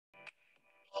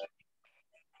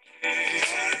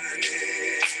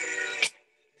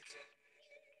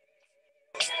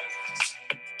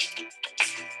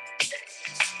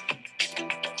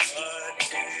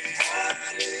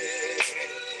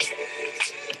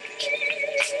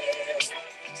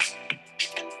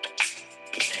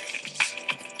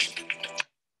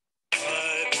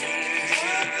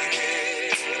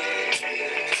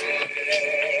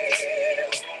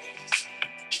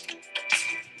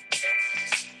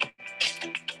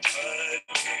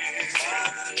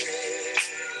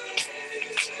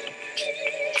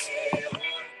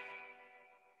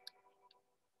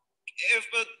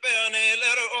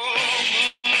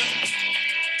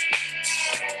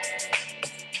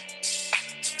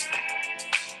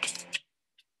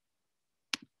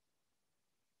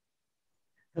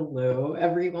Hello,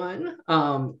 everyone.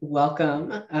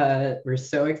 Welcome. We're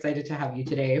so excited to have you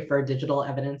today for Digital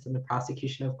Evidence in the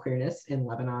Prosecution of Queerness in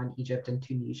Lebanon, Egypt, and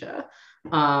Tunisia.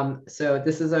 So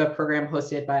this is a program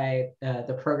hosted by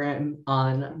the Program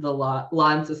on the Law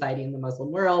and Society in the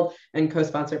Muslim World and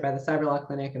co-sponsored by the Cyber Law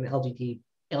Clinic and the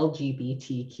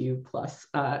LGBTQ plus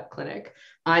clinic.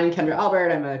 I'm Kendra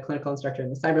Albert. I'm a clinical instructor in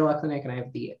the Cyber Law Clinic, and I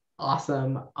have the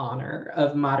awesome honor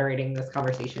of moderating this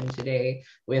conversation today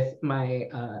with my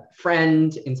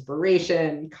friend,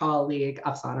 inspiration, colleague,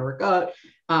 Afsana Ragot,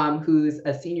 who's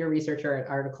a senior researcher at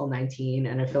Article 19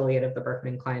 and affiliate of the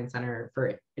Berkman Klein Center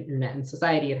for Internet and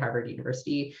Society at Harvard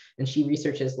University. And she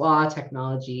researches law,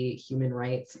 technology, human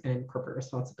rights, and corporate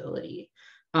responsibility.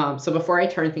 So before I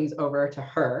turn things over to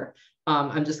her,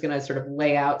 I'm just going to sort of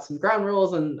lay out some ground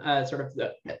rules and sort of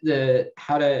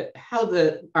how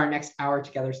our next hour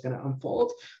together is going to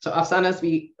unfold. So Afsana's,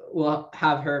 we will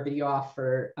have her video off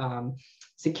for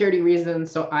security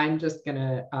reasons. So I'm just going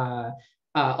to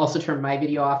also turn my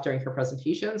video off during her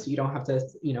presentation, so you don't have to,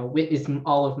 witness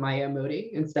all of my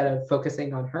emoting instead of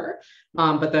focusing on her.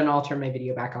 But then I'll turn my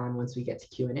video back on once we get to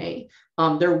Q&A.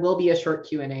 There will be a short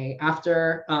Q&A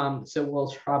after, so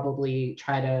we'll probably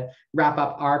try to wrap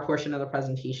up our portion of the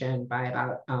presentation by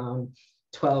about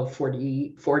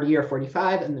 12:40 or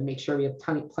 45, and then make sure we have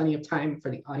plenty of time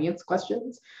for the audience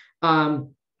questions.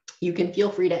 You can feel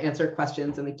free to answer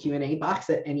questions in the Q&A box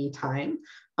at any time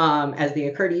as they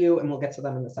occur to you, and we'll get to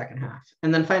them in the second half.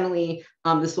 And then finally,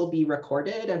 this will be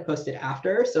recorded and posted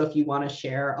after. So if you want to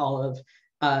share all of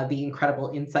the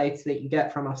incredible insights that you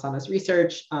get from Afsana's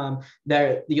research,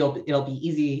 it'll be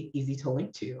easy to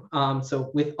link to. So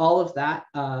with all of that,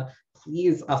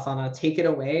 please, Afsana, take it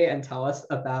away and tell us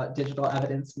about digital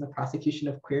evidence in the prosecution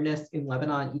of queerness in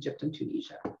Lebanon, Egypt, and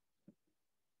Tunisia.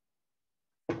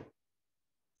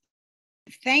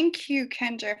 Thank you,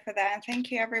 Kendra, for that. And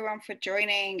thank you, everyone, for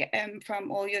joining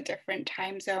from all your different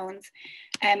time zones.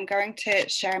 I'm going to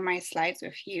share my slides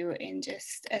with you in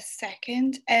just a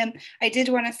second. I did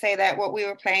want to say that what we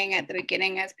were playing at the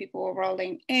beginning as people were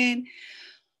rolling in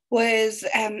was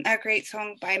a great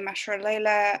song by Mashra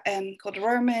Leila called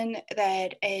Roman,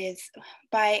 that is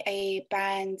by a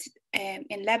band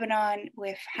in Lebanon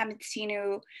with Hamid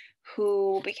Sinu,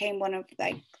 who became one of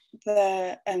the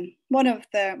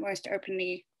most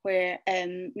openly queer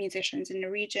musicians in the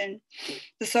region.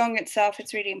 The song itself,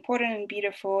 it's really important and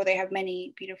beautiful. They have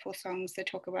many beautiful songs that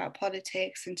talk about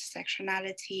politics,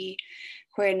 intersectionality,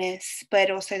 queerness,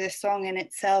 but also the song in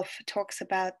itself talks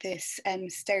about this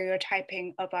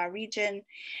stereotyping of our region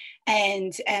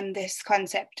and this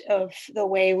concept of the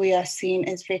way we are seen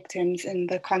as victims and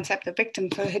the concept of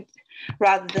victimhood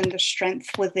rather than the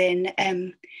strength within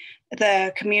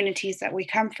the communities that we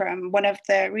come from. One of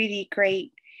the really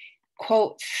great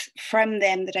quotes from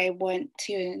them that I want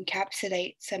to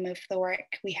encapsulate some of the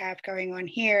work we have going on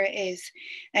here is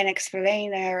an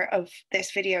explainer of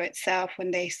this video itself,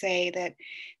 when they say that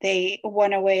they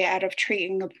want a way out of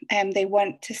treating, they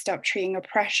want to stop treating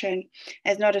oppression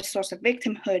as not a source of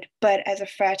victimhood, but as a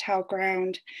fertile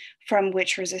ground from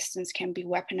which resistance can be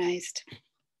weaponized.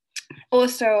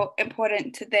 Also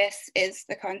important to this is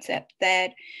the concept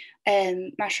that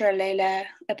Mashra Leila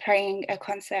playing a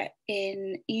concert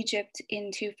in Egypt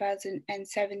in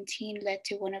 2017 led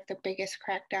to one of the biggest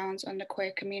crackdowns on the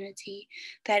queer community.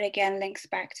 That again links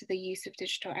back to the use of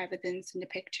digital evidence and the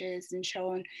pictures and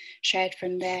shared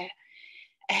from there.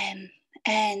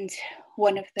 And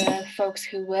one of the folks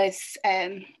who was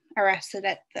arrested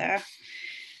at the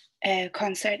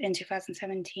concert in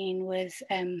 2017 was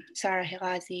Sarah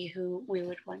Hirazi, who we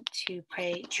would want to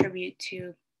pay tribute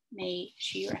to. May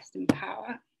she rest in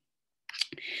power.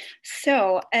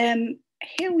 So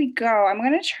here we go. I'm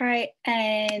going to try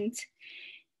and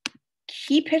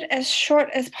keep it as short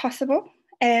as possible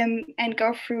and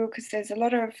go through, because there's a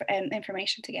lot of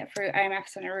information to get through. I'm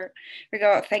Afsana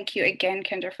Ragot. Thank you again,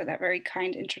 Kendra, for that very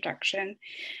kind introduction.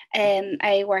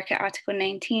 I work at Article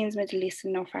 19's Middle East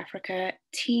and North Africa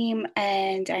team,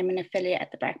 and I'm an affiliate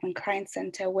at the Berkman Klein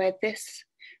Center, where this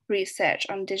research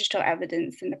on digital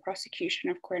evidence in the prosecution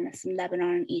of queerness in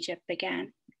Lebanon and Egypt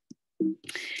began.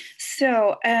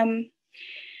 So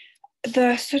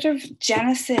the sort of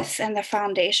genesis and the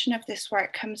foundation of this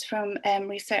work comes from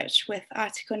research with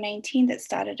Article 19 that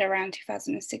started around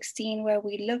 2016, where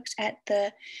we looked at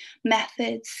the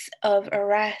methods of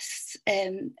arrests,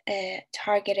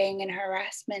 targeting and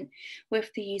harassment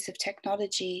with the use of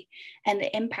technology and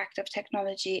the impact of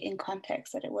technology in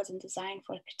contexts that it wasn't designed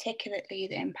for, particularly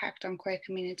the impact on queer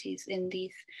communities in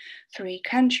these three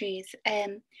countries.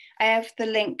 I have the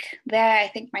link there. I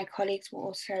think my colleagues will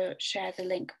also share the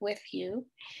link with you.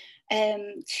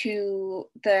 to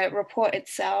the report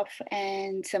itself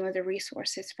and some of the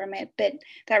resources from it. But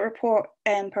that report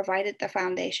provided the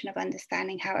foundation of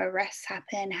understanding how arrests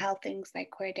happen, how things like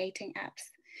queer dating apps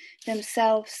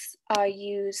themselves are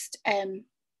used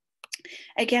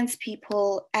against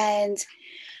people, and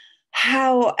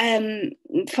how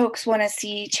folks want to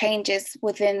see changes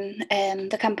within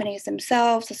the companies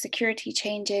themselves, the security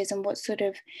changes, and what sort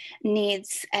of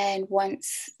needs and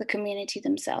wants the community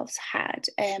themselves had.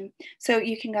 So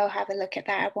you can go have a look at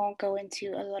that. I won't go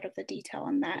into a lot of the detail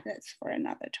on that. That's for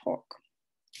another talk.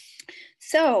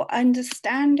 So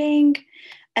understanding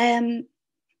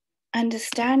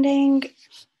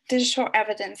digital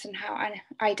evidence and how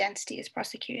identity is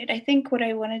prosecuted. I think what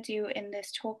I want to do in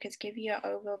this talk is give you an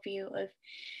overview of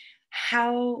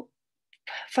how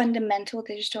fundamental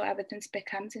digital evidence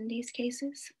becomes in these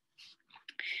cases,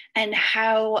 and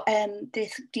how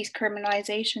these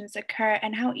criminalizations occur,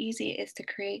 and how easy it is to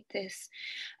create this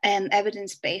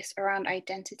evidence base around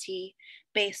identity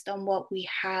based on what we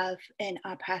have in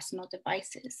our personal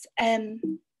devices.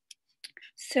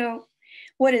 So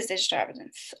what is digital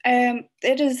evidence?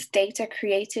 It is data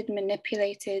created,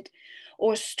 manipulated,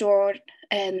 or stored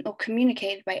or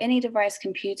communicated by any device,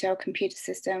 computer, or computer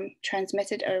system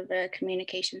transmitted over a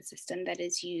communication system that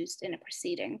is used in a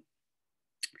proceeding.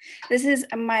 This is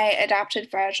my adapted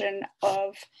version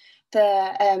of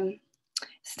the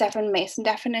Stephen Mason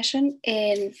definition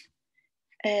in,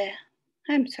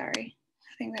 I'm sorry,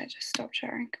 I think that just stopped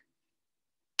sharing.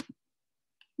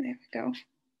 There we go.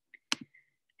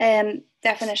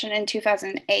 Definition in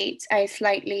 2008, I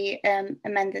slightly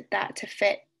amended that to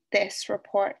fit this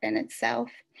report in itself.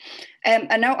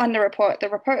 A note on the report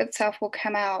itself will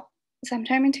come out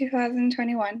sometime in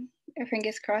 2021,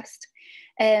 fingers crossed.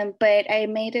 But I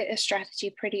made it a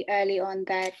strategy pretty early on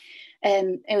that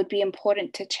it would be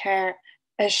important to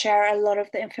share a lot of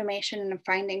the information and the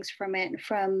findings from it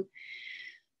from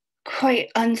quite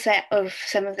onset of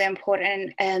some of the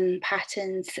important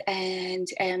patterns and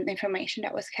information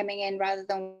that was coming in, rather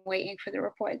than waiting for the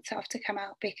report itself to come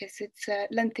out, because it's a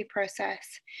lengthy process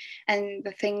and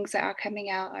the things that are coming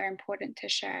out are important to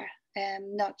share,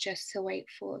 not just to wait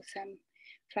for some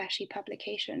flashy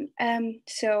publication.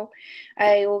 So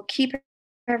I will keep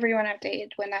everyone updated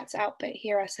when that's out, but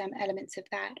here are some elements of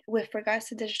that. With regards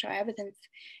to digital evidence,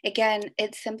 again,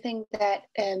 it's something that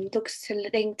looks to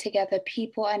link together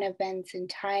people and events in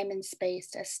time and space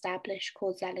to establish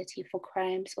causality for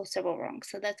crimes or civil wrongs.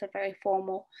 So that's a very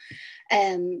formal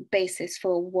basis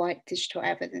for what digital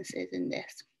evidence is in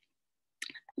this.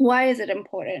 Why is it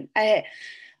important? I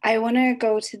want to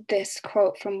go to this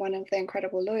quote from one of the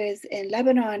incredible lawyers in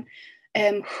Lebanon,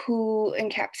 who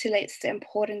encapsulates the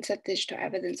importance of digital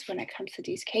evidence when it comes to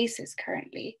these cases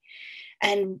currently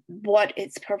and what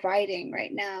it's providing right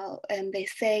now. And they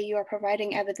say you are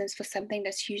providing evidence for something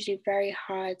that's usually very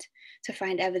hard to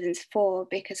find evidence for,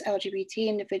 because LGBT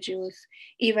individuals,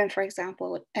 even for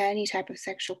example, any type of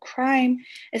sexual crime,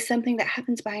 is something that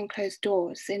happens behind closed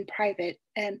doors in private.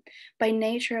 And by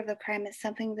nature of the crime, it's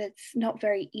something that's not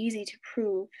very easy to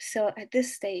prove. So at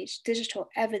this stage, digital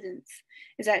evidence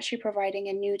is actually providing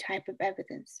a new type of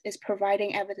evidence, is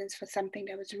providing evidence for something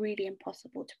that was really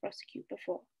impossible to prosecute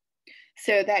before.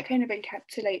 So that kind of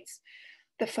encapsulates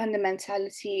the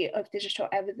fundamentality of digital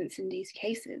evidence in these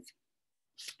cases.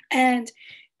 And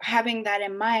having that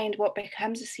in mind, what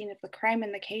becomes the scene of the crime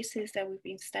in the cases that we've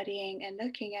been studying and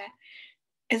looking at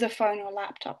is a phone or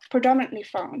laptop, predominantly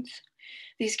phones.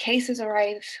 These cases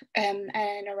arise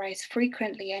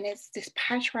frequently, and it's this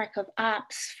patchwork of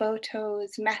apps,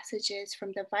 photos, messages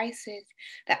from devices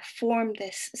that form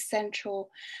this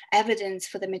central evidence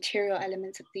for the material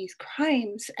elements of these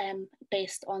crimes,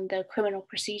 based on the criminal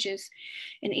procedures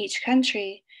in each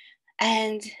country.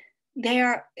 And they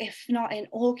are, if not in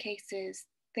all cases,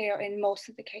 they are in most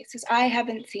of the cases. I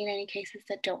haven't seen any cases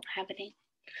that don't have any,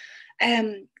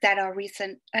 that are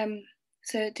recent.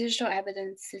 So digital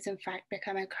evidence is in fact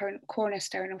becoming a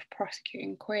cornerstone of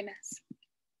prosecuting queerness.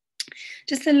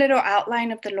 Just a little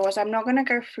outline of the laws. I'm not going to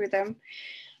go through them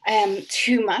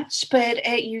too much, but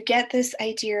you get this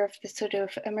idea of the sort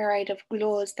of a myriad of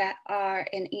laws that are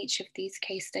in each of these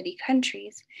case study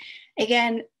countries.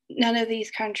 Again, none of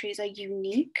these countries are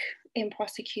unique in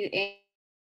prosecuting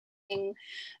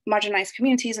marginalized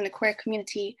communities and the queer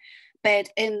community. But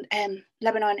in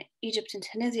Lebanon, Egypt, and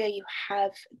Tunisia, you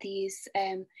have these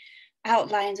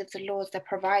outlines of the laws that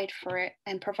provide for it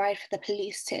and provide for the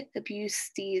police to abuse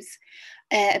these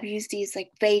like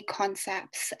vague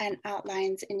concepts and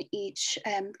outlines in each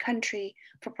country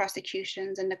for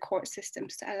prosecutions and the court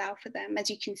systems to allow for them. As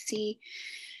you can see,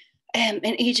 In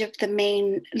Egypt, the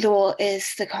main law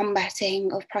is the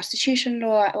combating of prostitution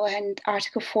law, and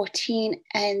Article 14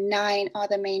 and 9 are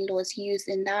the main laws used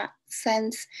in that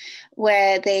sense,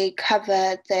 where they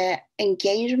cover the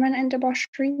engagement in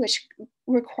debauchery, which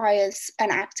requires an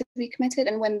act to be committed.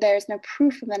 And when there's no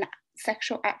proof of an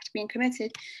sexual act being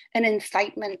committed, an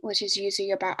incitement, which is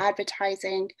usually about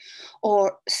advertising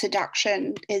or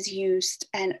seduction, is used.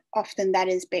 And often that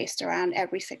is based around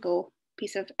every single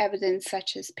piece of evidence,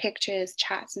 such as pictures,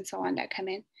 chats, and so on that come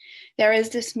in. There is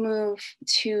this move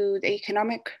to the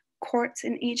economic courts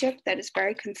in Egypt that is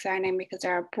very concerning, because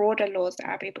there are broader laws that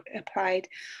are being applied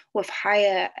with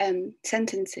higher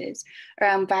sentences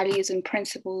around values and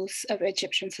principles of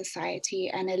Egyptian society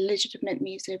and a legitimate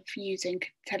means of using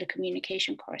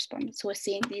telecommunication correspondence. So we're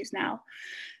seeing these now,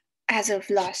 as of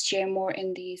last year, more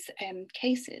in these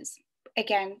cases.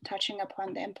 Again, touching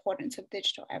upon the importance of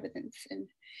digital evidence and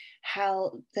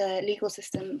how the legal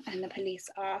system and the police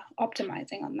are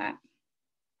optimizing on that.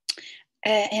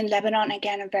 In Lebanon,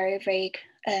 again, a very vague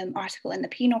article in the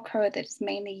penal code that is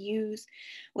mainly used,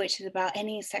 which is about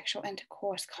any sexual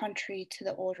intercourse contrary to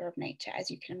the order of nature.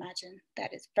 As you can imagine,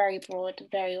 that is very broad,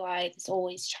 very wide, it's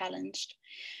always challenged,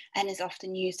 and is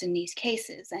often used in these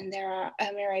cases. And there are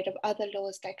a myriad of other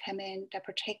laws that come in that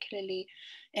particularly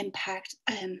impact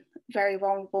very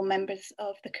vulnerable members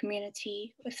of the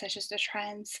community, such as the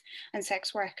trans and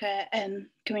sex worker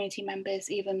community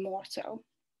members, even more so.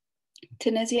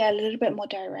 Tunisia, a little bit more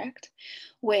direct,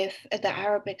 with the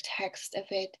Arabic text of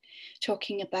it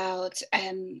talking about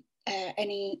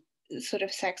any sort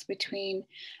of sex between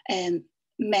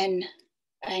men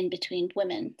and between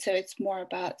women. So it's more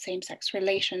about same-sex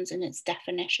relations and its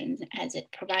definitions as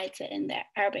it provides it in the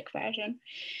Arabic version.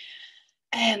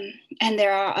 And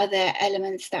there are other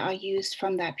elements that are used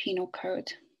from that penal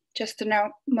code. Just to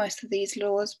note, most of these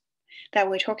laws that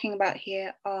we're talking about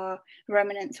here are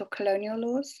remnants of colonial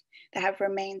laws that have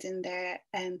remained in their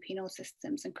penal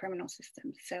systems and criminal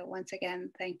systems. So once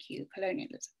again, thank you,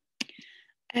 colonialism.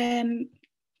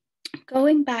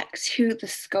 Going back to the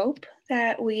scope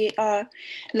that we are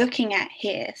looking at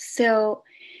here. So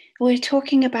we're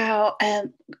talking about a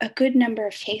good number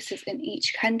of cases in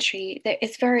each country.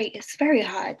 It's very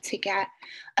hard to get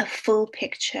a full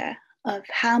picture of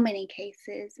how many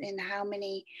cases in how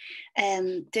many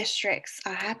districts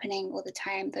are happening all the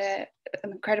time. The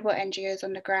incredible NGOs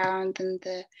on the ground and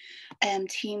the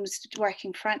teams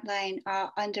working frontline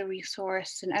are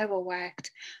under-resourced and overworked.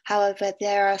 However,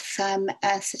 there are some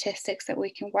statistics that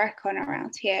we can work on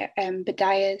around here.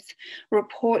 Badia's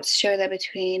reports show that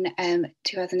between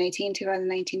 2018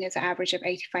 2019, there's an average of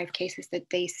 85 cases that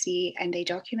they see and they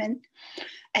document.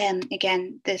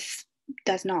 Again, this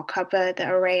does not cover the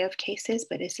array of cases,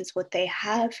 but this is what they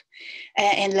have.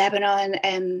 In Lebanon,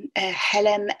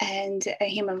 Helem and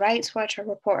Human Rights Watch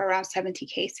report around 70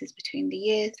 cases between the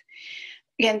years.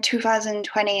 Again,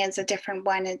 2020 is a different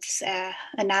one. It's an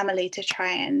anomaly to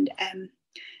try and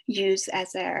use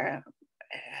as a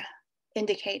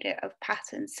indicator of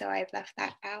patterns, so I've left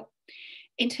that out.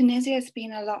 In Tunisia, it's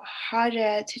been a lot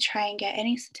harder to try and get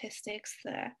any statistics.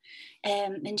 The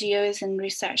NGOs and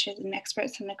researchers and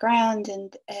experts on the ground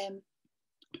and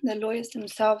the lawyers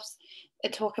themselves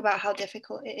talk about how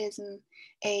difficult it is in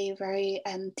a very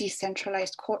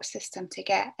decentralized court system to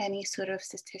get any sort of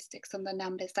statistics on the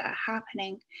numbers that are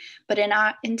happening. But in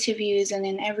our interviews and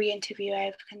in every interview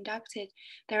I've conducted,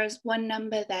 there is one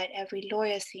number that every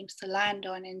lawyer seems to land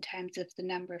on in terms of the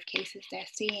number of cases they're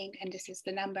seeing. And this is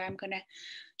the number I'm going to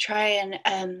try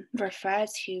and refer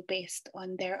to based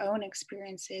on their own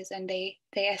experiences. And they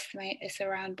estimate it's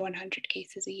around 100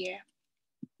 cases a year.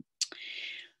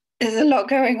 There's a lot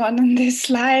going on in this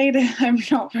slide. I'm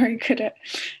not very good at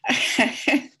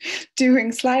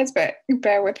doing slides, but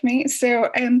bear with me.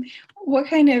 So what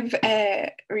kind of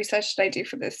research did I do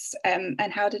for this and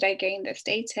how did I gain this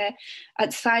data?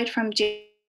 Aside from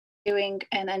doing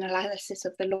an analysis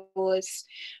of the laws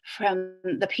from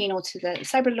the penal to the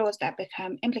cyber laws that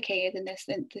become implicated in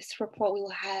this report, we will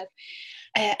have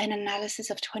an analysis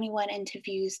of 21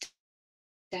 interviews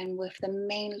done with the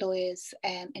main lawyers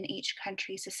in each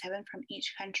country, so 7 from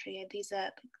each country. These are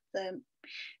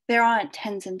there aren't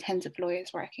tens and tens of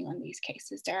lawyers working on these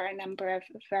cases. There are a number of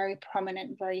very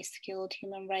prominent, very skilled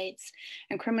human rights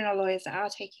and criminal lawyers that are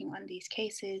taking on these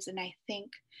cases. And I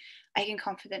think I can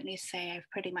confidently say I've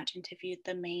pretty much interviewed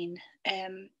the main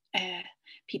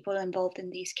people involved in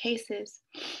these cases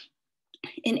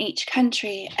in each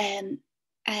country.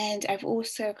 And I've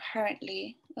also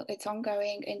currently, it's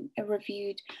ongoing, and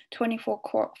reviewed 24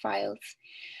 court files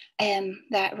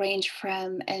that range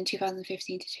from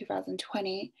 2015 to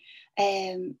 2020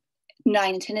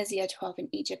 9 in Tunisia, 12 in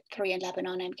Egypt, 3 in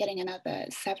Lebanon. I'm getting another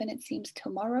 7, it seems,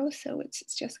 tomorrow. So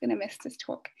it's just going to miss this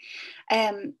talk.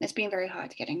 It's been very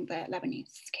hard getting the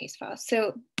Lebanese case files.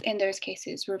 So in those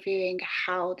cases, reviewing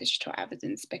how digital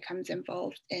evidence becomes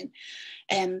involved in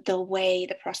the way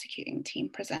the prosecuting team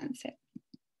presents it.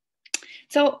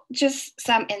 So just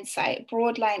some insight,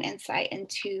 broad line insight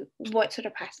into what sort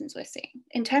of patterns we're seeing.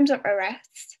 In terms of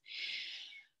arrests,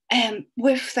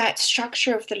 with that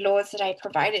structure of the laws that I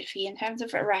provided for you in terms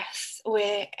of arrests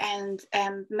and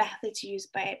methods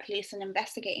used by police and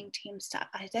investigating teams to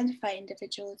identify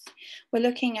individuals, we're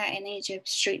looking at in Egypt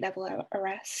street level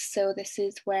arrests. So this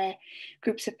is where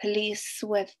groups of police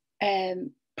with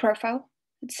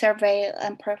survey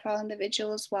and profile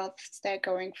individuals whilst they're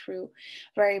going through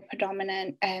very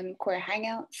predominant queer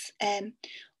hangouts,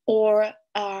 or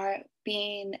are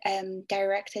being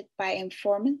directed by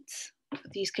informants.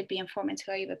 These could be informants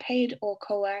who are either paid or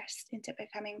coerced into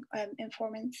becoming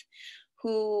informants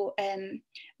who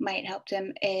might help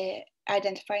them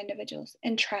identify individuals.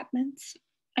 Entrapments,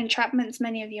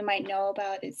 many of you might know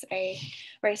about, is a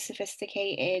very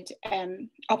sophisticated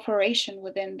operation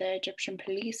within the Egyptian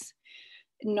police,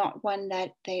 not one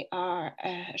that they are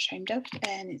ashamed of,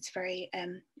 and it's very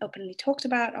openly talked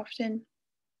about often,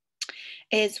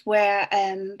 is where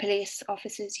police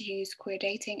officers use queer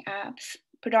dating apps,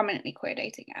 predominantly queer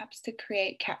dating apps, to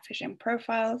create catfishing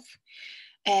profiles,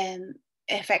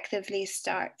 effectively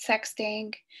start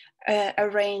sexting,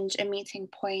 arrange a meeting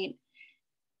point,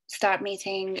 start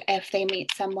meeting. If they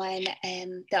meet someone,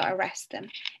 they'll arrest them.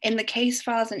 In the case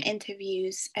files and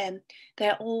interviews,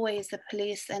 they're always, the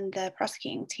police and the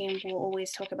prosecuting team will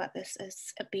always talk about this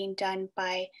as being done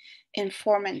by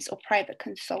informants or private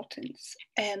consultants.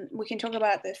 We can talk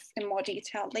about this in more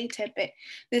detail later, but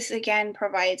this again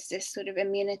provides this sort of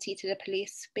immunity to the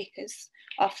police, because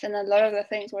often a lot of the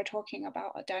things we're talking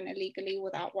about are done illegally,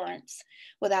 without warrants,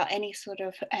 without any sort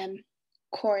of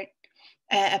court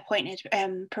appointed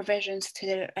provisions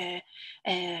to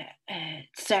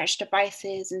search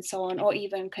devices and so on, or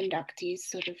even conduct these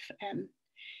sort of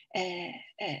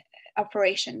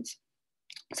operations.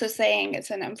 So saying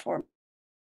it's an informant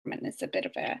is a bit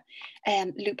of a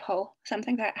loophole,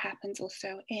 something that happens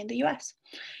also in the US.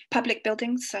 Public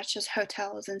buildings such as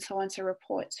hotels and so on, so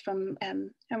reports from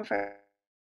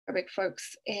homophobic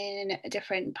folks in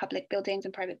different public buildings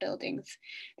and private buildings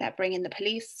that bring in the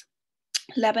police.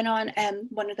 Lebanon,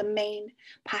 one of the main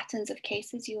patterns of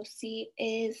cases you'll see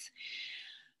is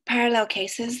parallel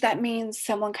cases. That means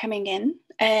someone coming in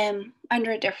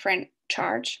under a different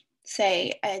charge,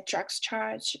 say a drugs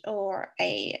charge or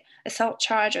a assault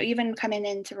charge, or even coming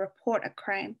in to report a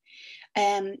crime.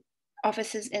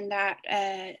 Officers in that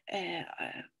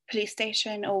police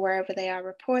station or wherever they are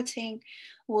reporting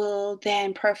will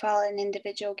then profile an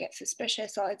individual, get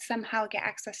suspicious, or somehow get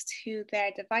access to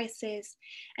their devices.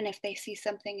 And if they see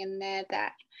something in there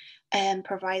that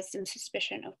provides them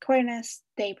suspicion of queerness,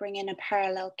 they bring in a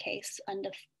parallel case under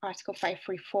Article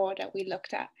 534 that we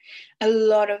looked at. A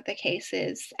lot of the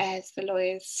cases, as the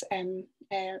lawyers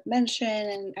mentioned,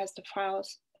 and as the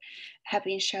files have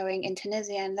been showing in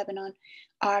Tunisia and Lebanon,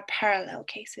 are parallel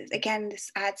cases. Again,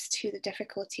 this adds to the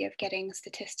difficulty of getting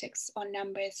statistics on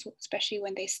numbers, especially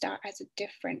when they start as a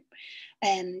different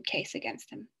case against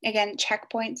them. Again,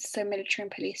 checkpoints, so military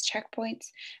and police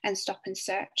checkpoints, and stop and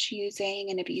search,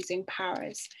 using and abusing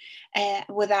powers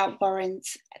without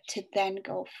warrants to then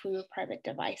go through private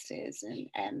devices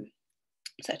and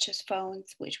such as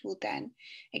phones, which will then,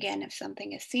 again, if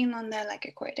something is seen on there, like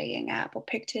a queer dating app or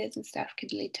pictures and stuff,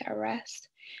 could lead to arrest.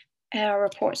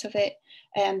 Reports of it,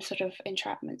 sort of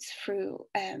entrapments through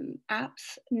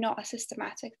apps, not a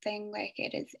systematic thing like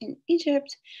it is in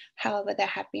Egypt. However, there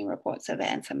have been reports of it,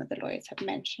 and some of the lawyers have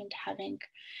mentioned having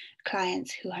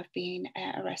clients who have been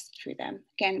arrested through them.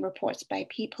 Again, reports by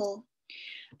people,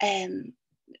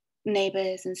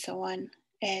 neighbors, and so on.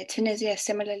 Tunisia,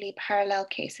 similarly, parallel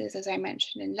cases, as I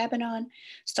mentioned, in Lebanon,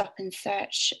 stop and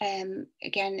search.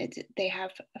 Again, they have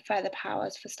further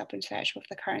powers for stop and search with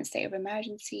the current state of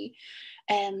emergency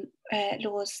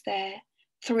laws there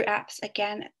through apps.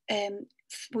 Again,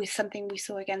 with something we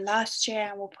saw again last year,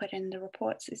 and we'll put in the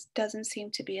reports, it doesn't seem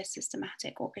to be a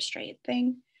systematic orchestrated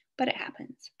thing, but it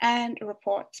happens. And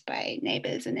reports by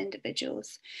neighbors and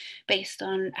individuals based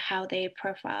on how they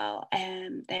profile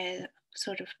their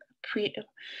sort of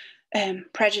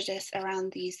prejudice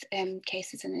around these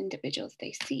cases and individuals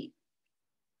they see.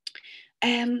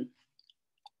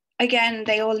 Again,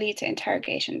 they all lead to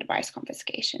interrogation, device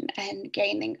confiscation, and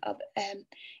gaining of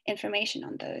information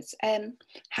on those.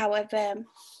 However,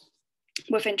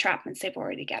 with entrapments, they've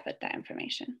already gathered that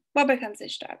information. What becomes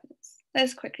digital evidence?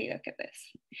 let's quickly look at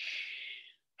this.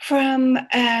 From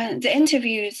the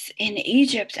interviews in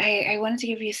Egypt, I wanted to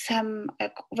give you some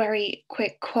very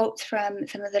quick quotes from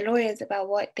some of the lawyers about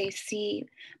what they see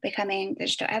becoming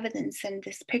digital evidence, and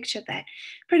this picture that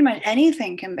pretty much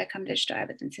anything can become digital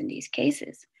evidence in these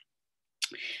cases.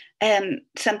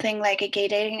 Something like a gay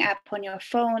dating app on your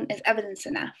phone is evidence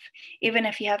enough, even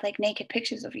if you have like naked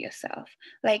pictures of yourself,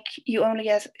 like you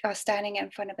only are standing in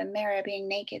front of a mirror being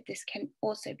naked. This can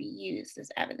also be used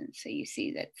as evidence. So you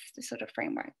see that's the sort of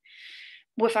framework.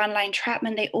 With online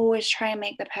entrapment, they always try and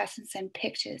make the person send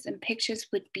pictures, and pictures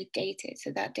would be dated, so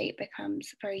that date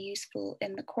becomes very useful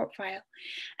in the court file.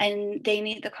 And they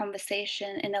need the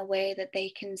conversation in a way that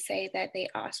they can say that they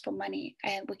asked for money,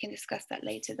 and we can discuss that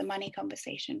later. The money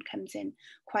conversation comes in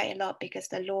quite a lot because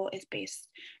the law is based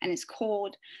and it's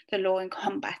called the law in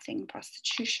combating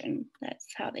prostitution. That's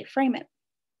how they frame it.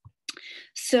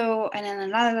 So, and then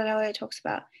another lawyer talks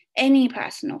about any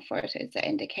personal photos that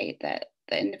indicate that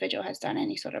the individual has done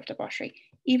any sort of debauchery,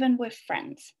 even with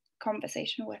friends,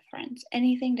 conversation with friends,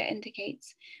 anything that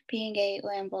indicates being gay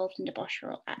or involved in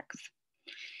debaucherous acts.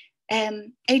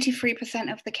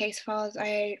 83% of the case files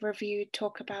I reviewed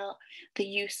talk about the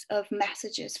use of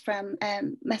messages from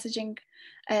messaging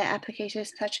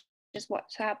applications such as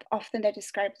WhatsApp. Often they're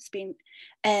described as being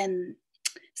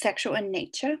sexual in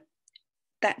nature.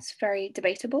 That's very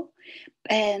debatable,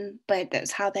 but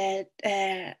that's how they're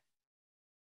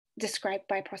described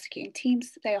by prosecuting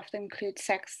teams. They often include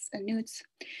sex and nudes.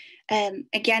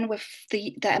 Again, with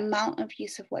the amount of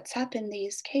use of WhatsApp in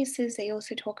these cases, they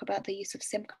also talk about the use of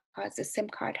SIM cards. The SIM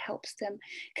card helps them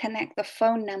connect the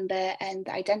phone number and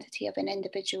the identity of an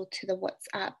individual to the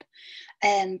WhatsApp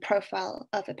profile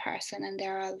of a person. And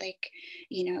there are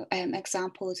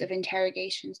examples of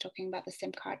interrogations talking about the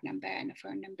SIM card number and the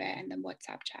phone number and the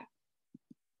WhatsApp chat.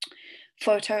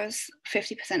 Photos,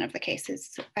 50% of the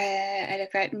cases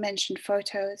I mentioned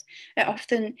photos are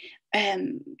often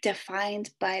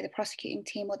defined by the prosecuting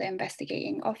team or the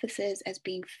investigating officers as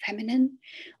being feminine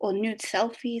or nude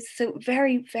selfies. So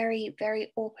very, very,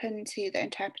 very open to the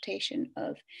interpretation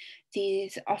of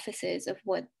these officers of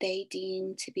what they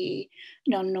deem to be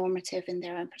non-normative in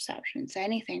their own perception. So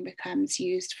anything becomes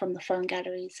used from the phone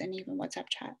galleries and even WhatsApp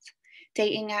chats.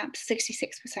 Dating apps,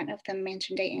 66% of them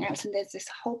mention dating apps, and there's this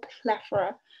whole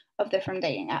plethora of different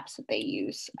dating apps that they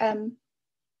use.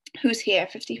 Who's here?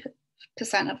 50%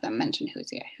 of them mention who's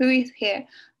here. Who is here?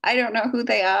 I don't know who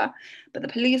they are, but the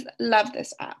police love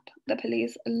this app. The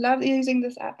police love using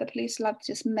this app. The police love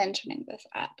just mentioning this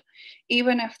app.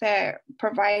 Even if they're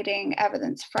providing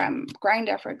evidence from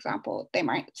Grindr, for example, they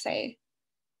might say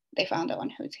they found it on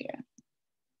Who's Here.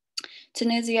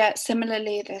 Tunisia,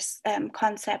 similarly, this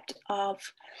concept of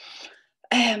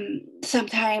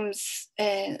sometimes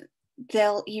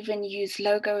they'll even use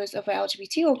logos of an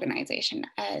LGBT organization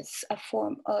as a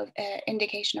form of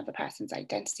indication of a person's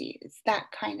identity. It's that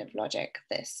kind of logic.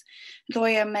 This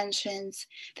lawyer mentions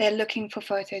they're looking for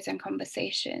photos and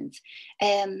conversations.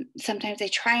 Sometimes they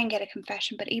try and get a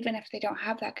confession, but even if they don't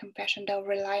have that confession, they'll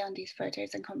rely on these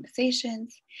photos and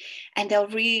conversations. And they'll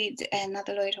read,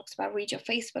 another lawyer talks about read your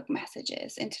Facebook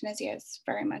messages. In Tunisia, it's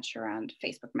very much around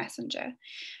Facebook Messenger.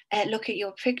 Look at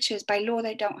your pictures. By law,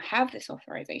 they don't have this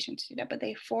authorization to do that, but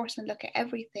they force and look at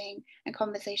everything and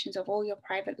conversations of all your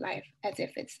private life as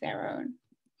if it's their own.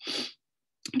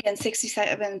 Again,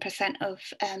 67% of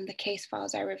the case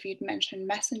files I reviewed mentioned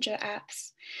messenger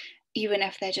apps, even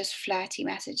if they're just flirty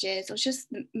messages or just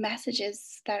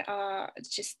messages that are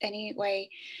just anyway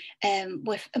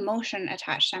with emotion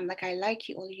attached to them, like I like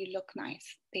you or you look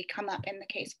nice. They come up in the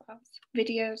case files.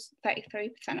 Videos,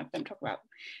 33% of them talk about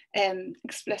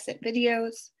explicit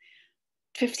videos.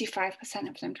 55%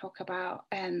 of them talk about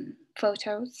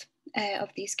photos of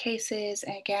these cases.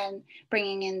 Again,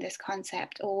 bringing in this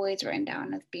concept, always written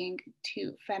down as being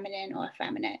too feminine or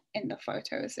effeminate in the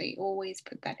photos. They always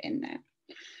put that in there.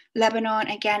 Lebanon,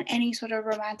 again, any sort of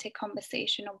romantic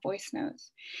conversation or voice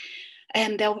notes.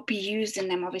 They'll be used in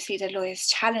them. Obviously, the lawyers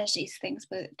challenge these things,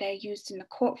 but they're used in the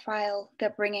court file.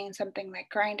 They're bringing something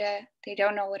like Grindr. They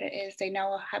don't know what it is. They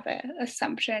know, have an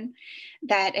assumption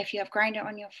that if you have Grindr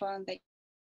on your phone, that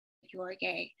you are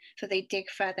gay. So they dig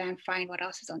further and find what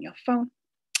else is on your phone.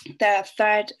 The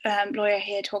third lawyer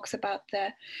here talks about the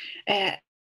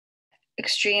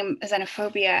extreme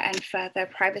xenophobia and further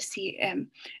privacy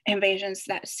invasions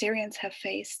that Syrians have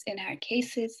faced in her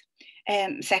cases.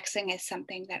 Sexting is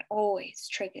something that always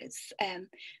triggers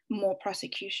more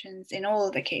prosecutions in all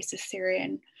of the cases,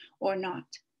 Syrian or not.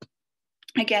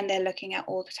 Again, they're looking at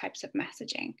all the types of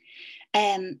messaging,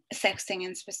 sexting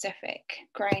in specific,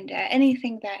 Grindr,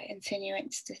 anything that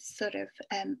insinuates this sort of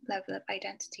level of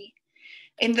identity.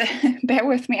 in the, bear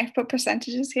with me, I've put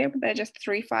percentages here, but they're just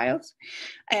 3 files,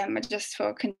 just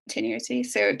for continuity.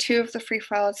 So 2 of the 3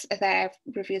 files that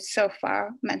I've reviewed so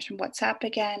far mention WhatsApp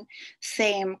again,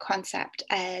 same concept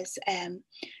as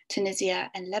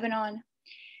Tunisia and Lebanon.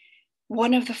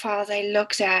 One of the files I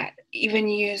looked at even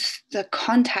used the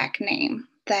contact name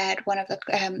that one of the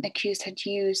accused had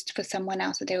used for someone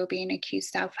else that they were being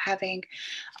accused of having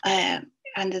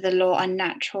under the law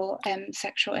unnatural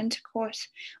sexual intercourse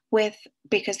with,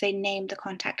 because they named the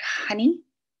contact Honey.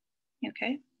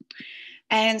 Okay.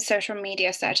 And social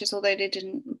media searches, although they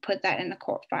didn't put that in the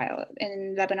court file.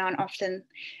 In Lebanon, often,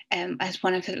 as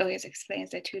one of the lawyers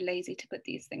explains, they're too lazy to put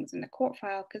these things in the court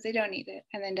file because they don't need it.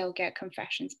 And then they'll get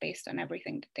confessions based on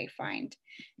everything that they find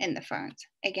in the phones.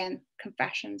 Again,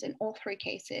 confessions in all 3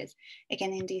 cases.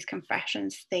 Again, in these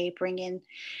confessions, they bring in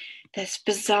this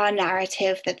bizarre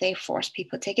narrative that they force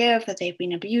people to give, that they've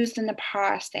been abused in the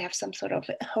past, they have some sort of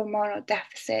hormonal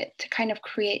deficit, to kind of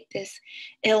create this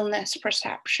illness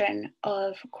perception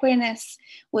of queerness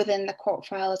within the court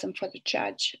files and for the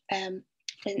judge. In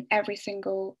every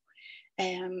single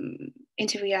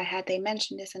interview I had, they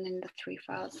mentioned this, and in the 3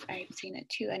 files, I've seen it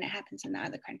too, and it happens in the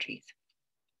other countries.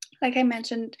 Like I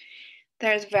mentioned,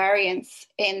 there's variance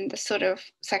in the sort of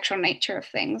sexual nature of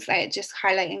things. I just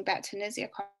highlighting that Tunisia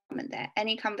comment there.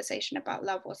 Any conversation about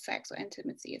love or sex or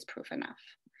intimacy is proof enough.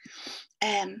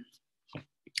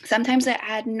 Sometimes they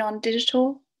add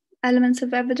non-digital elements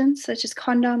of evidence, such as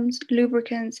condoms,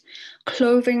 lubricants,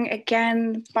 clothing,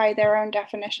 again, by their own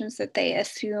definitions that they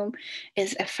assume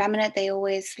is effeminate. They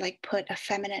always like put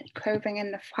effeminate clothing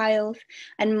in the files,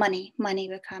 and money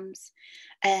becomes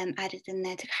added in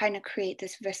there to kind of create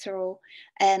this visceral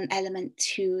element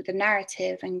to the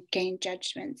narrative and gain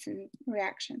judgments and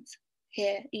reactions.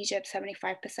 Here, Egypt,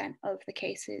 75% of the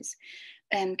cases,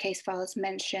 case files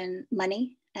mention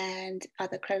money and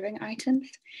other clothing items,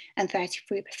 and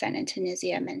 33% in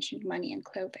Tunisia mentioned money and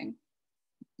clothing.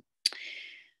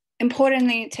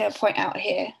 Importantly to point out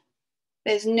here,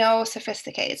 there's no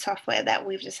sophisticated software that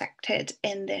we've detected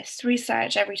in this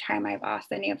research. Every time I've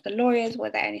asked any of the lawyers, were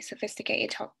there any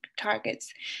sophisticated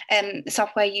targets,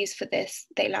 software used for this,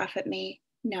 they laugh at me.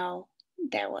 No,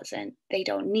 there wasn't. They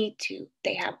don't need to.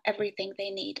 They have everything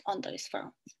they need on those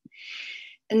phones.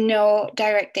 No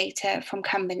direct data from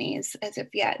companies as of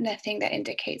yet, nothing that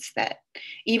indicates that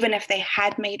even if they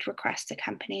had made requests to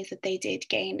companies, that they did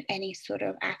gain any sort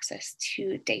of access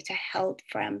to data held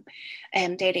from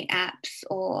dating apps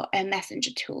or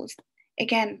messenger tools.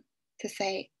 Again, to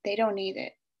say they don't need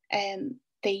it.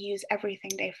 They use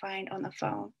everything they find on the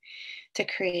phone to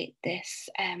create this.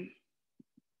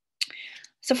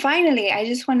 So finally, I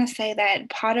just want to say that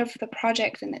part of the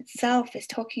project in itself is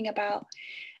talking about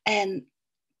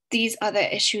these other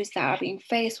issues that are being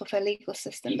faced with a legal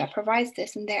system that provides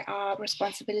this, and there are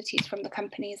responsibilities from the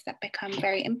companies that become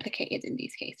very implicated in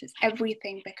these cases.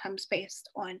 Everything becomes based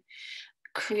on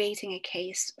creating a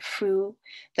case through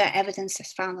the evidence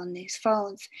that's found on these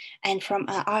phones. And from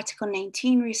Article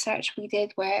 19 research we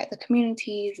did, where the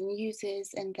communities and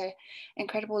users and the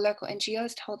incredible local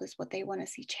NGOs told us what they want to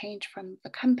see change from the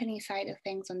company side of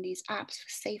things on these apps for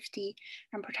safety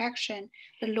and protection,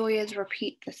 the lawyers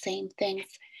repeat the same things,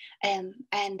 and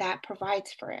that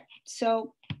provides for it.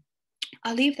 So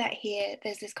I'll leave that here.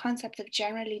 There's this concept of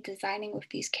generally designing with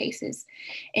these cases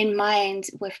in mind,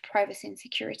 with privacy and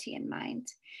security in mind,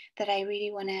 that I really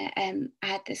want to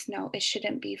add this note. It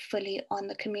shouldn't be fully on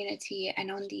the community and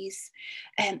on these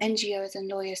NGOs and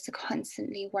lawyers to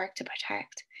constantly work to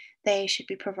protect. They should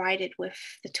be provided with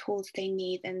the tools they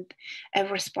need and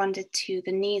responded to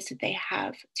the needs that they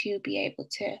have to be able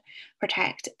to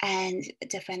protect and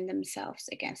defend themselves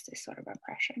against this sort of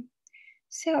oppression.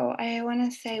 So I want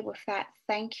to say with that,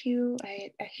 thank you.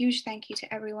 A huge thank you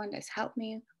to everyone that's helped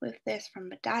me with this, from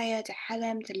Medaya to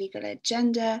Helem to Legal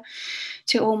Agenda,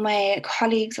 to all my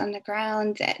colleagues on the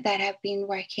ground that have been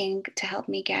working to help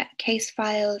me get case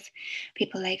files,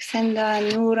 people like Senda,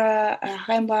 Noura,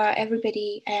 Remba,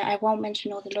 everybody. I won't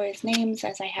mention all the lawyers' names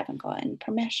as I haven't gotten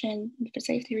permission for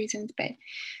safety reasons, but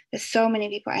there's so many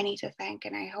people I need to thank,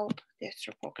 and I hope this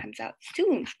report comes out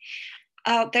soon.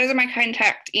 Those are my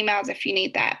contact emails if you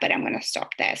need that, but I'm going to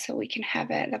stop there so we can have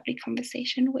a lovely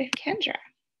conversation with Kendra.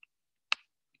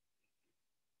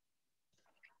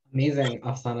 Amazing,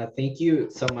 Afsana. Thank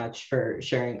you so much for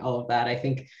sharing all of that. I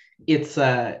think it's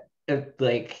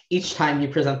like each time you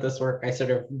present this work, I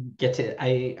sort of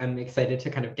I'm excited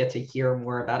to kind of get to hear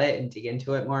more about it and dig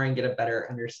into it more and get a better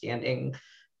understanding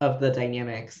of the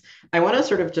dynamics. I want to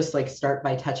sort of just like start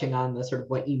by touching on the sort of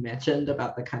what you mentioned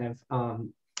about the kind of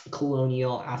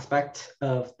colonial aspect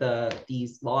of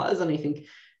these laws. And I think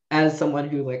as someone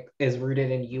who like is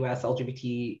rooted in US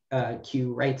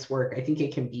LGBTQ rights work, I think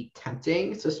it can be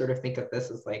tempting to sort of think of this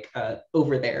as like a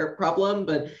over there problem.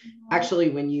 But actually,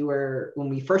 when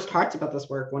we first talked about this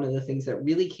work, one of the things that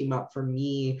really came up for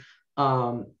me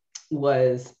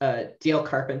was Dale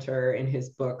Carpenter in his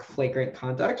book Flagrant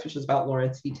Conduct, which is about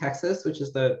Lawrence v. Texas, which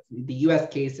is the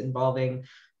US case involving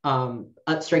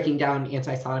striking down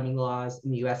anti-sodomy laws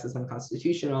in the US as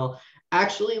unconstitutional,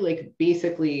 actually like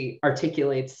basically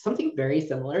articulates something very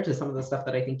similar to some of the stuff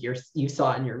that I think you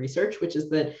saw in your research, which is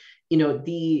that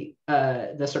the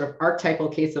sort of archetypal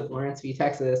case of Lawrence v.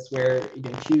 Texas, where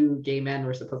two gay men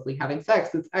were supposedly having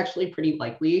sex, it's actually pretty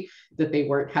likely that they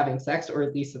weren't having sex, or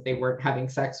at least that they weren't having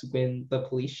sex when the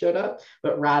police showed up,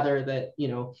 but rather that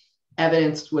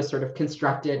evidence was sort of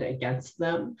constructed against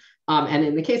them. And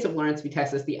in the case of Lawrence v.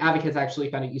 Texas, the advocates actually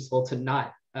found it useful to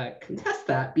not contest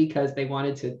that, because they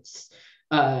wanted to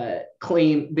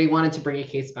bring a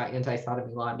case about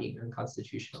anti-sodomy law being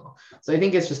unconstitutional. So I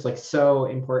think it's just like so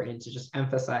important to just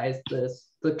emphasize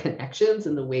the connections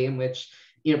and the way in which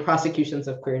prosecutions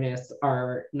of queerness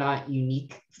are not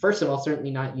unique. First of all,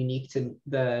 certainly not unique to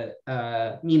the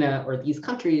MENA or these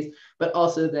countries, but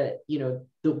also that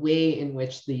the way in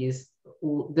which this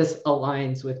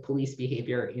aligns with police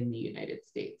behavior in the United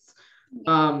States.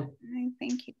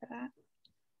 Thank you for that.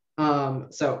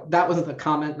 So that was a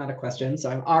comment, not a question. So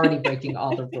I'm already breaking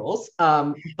all the rules.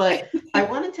 But I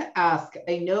wanted to ask,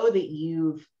 I know that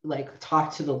you've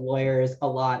talked to the lawyers a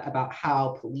lot about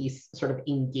how police sort of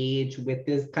engage with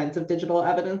these kinds of digital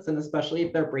evidence, and especially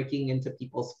if they're breaking into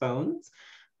people's phones.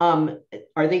 Are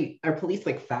police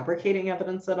fabricating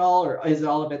evidence at all, or is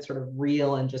all of it sort of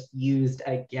real and just used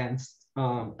against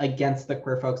the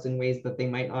queer folks in ways that they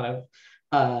might not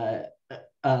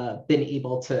have been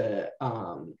able to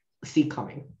see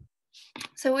coming?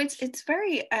 So it's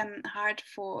very hard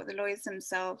for the lawyers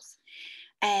themselves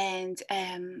and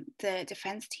the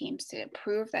defense teams to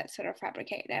prove that sort of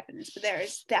fabricated evidence, but there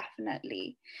is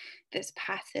definitely this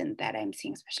pattern that I'm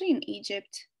seeing, especially in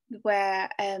Egypt, where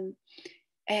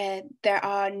there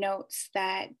are notes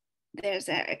that there's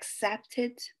an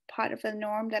accepted part of the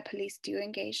norm that police do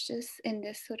engage in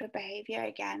this sort of behavior,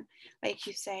 again, like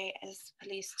you say, as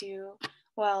police do,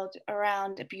 well,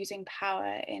 around abusing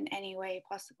power in any way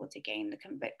possible to gain the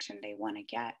conviction they want to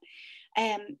get.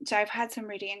 So I've had some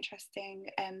really interesting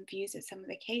views at some of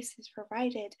the cases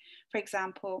provided. For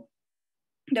example,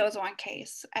 there was one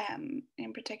case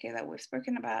in particular that we've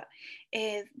spoken about,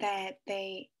 is that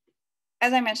they,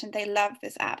 as I mentioned, they love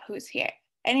this app, Who's Here.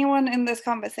 Anyone in this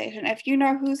conversation, if you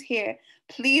know who's here,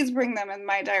 please bring them in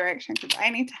my direction, because I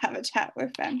need to have a chat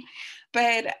with them.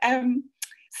 But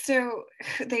so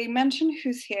they mentioned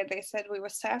Who's Here. They said, we were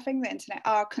surfing the internet.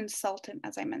 Our consultant,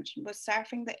 as I mentioned, was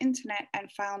surfing the internet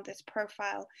and found this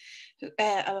profile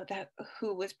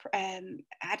who was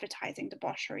advertising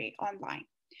debauchery online.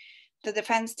 The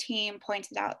defense team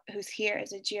pointed out Who's Here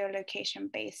is a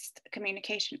geolocation-based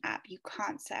communication app. You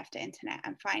can't surf the internet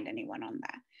and find anyone on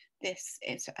there. This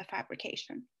is a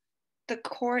fabrication. The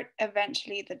court,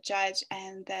 eventually the judge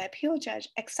and the appeal judge,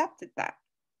 accepted that.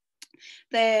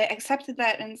 They accepted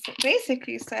that and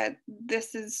basically said,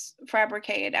 this is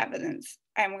fabricated evidence.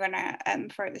 I'm gonna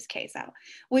throw this case out,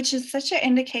 which is such an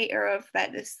indicator of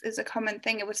that this is a common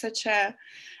thing. It was such a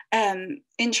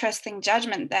interesting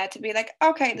judgment there to be like,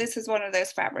 okay, this is one of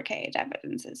those fabricated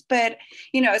evidences. But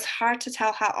it's hard to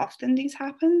tell how often these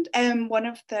happened. One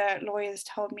of the lawyers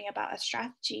told me about a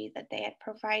strategy that they had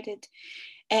provided,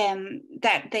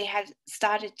 that they had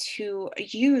started to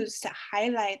use to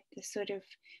highlight the sort of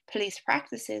police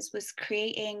practices, was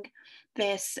creating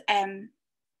this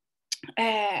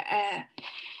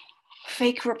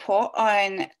fake report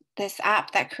on this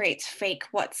app that creates fake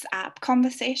WhatsApp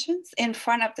conversations in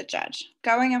front of the judge,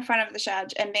 going in front of the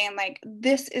judge and being like,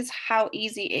 this is how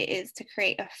easy it is to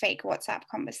create a fake WhatsApp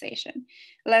conversation.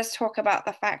 Let's talk about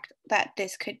the fact that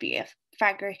this could be a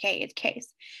fabricated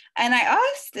case. And I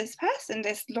asked this person,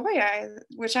 this lawyer,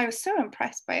 which I was so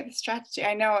impressed by the strategy.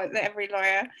 I know that every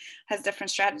lawyer has different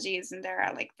strategies, and there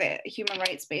are the human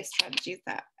rights based strategies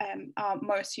that are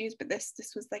most used, but this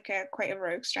was quite a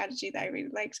rogue strategy that I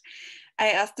really liked. I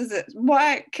asked, does it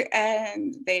work?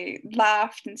 And they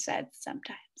laughed and said,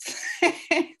 sometimes.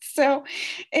 So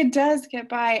it does get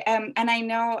by. And I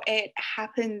know it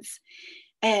happens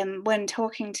when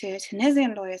talking to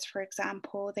Tunisian lawyers, for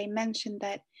example. They mentioned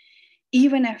that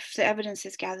even if the evidence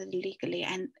is gathered illegally,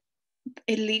 and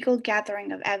illegal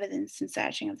gathering of evidence and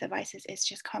searching of devices is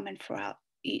just common throughout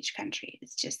each country.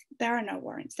 It's just, there are no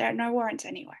warrants. There are no warrants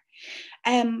anywhere.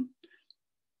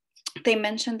 They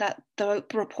mentioned that the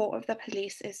report of the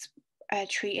police is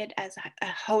treated as a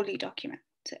holy document.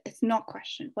 It's not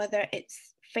questioned whether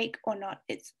it's fake or not.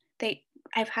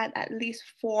 I've had at least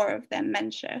 4 of them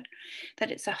mention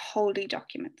that it's a holy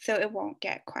document, so it won't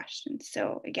get questioned.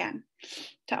 So again,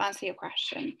 to answer your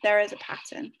question, there is a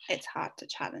pattern. It's hard to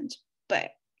challenge,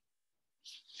 but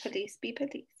police be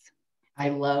police. I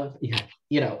love,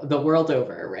 the world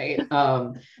over, right?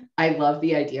 I love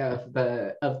the idea of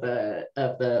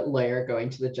the lawyer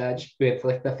going to the judge with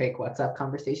like the fake WhatsApp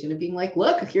conversation and being like,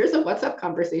 look, here's a WhatsApp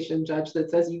conversation, judge, that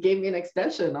says you gave me an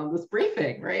extension on this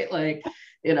briefing, right? Like,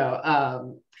 Yeah,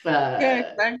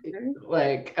 exactly.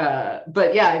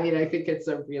 But yeah, I mean, I think it's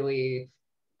a really,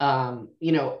 I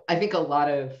think a lot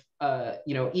of,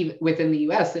 even within the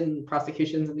US and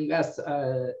prosecutions in the US,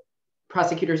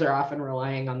 prosecutors are often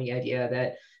relying on the idea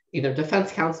that either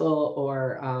defense counsel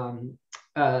or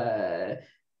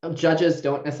judges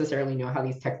don't necessarily know how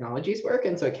these technologies work.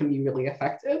 And so it can be really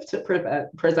effective to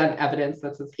present evidence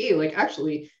that says, hey, like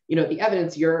actually, the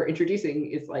evidence you're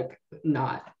introducing is like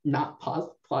not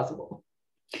plausible.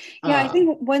 Yeah, I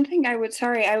think one thing I would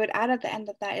add at the end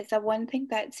of that is that one thing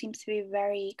that seems to be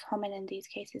very common in these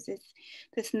cases is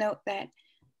this note that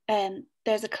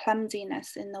there's a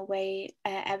clumsiness in the way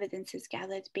evidence is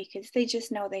gathered, because they just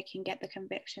know they can get the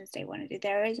convictions they want to do.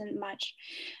 There isn't much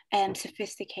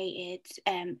sophisticated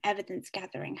evidence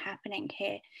gathering happening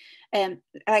here.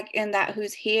 Like in that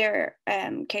Who's Here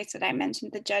case that I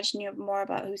mentioned, the judge knew more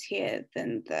about who's here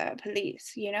than the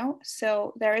police,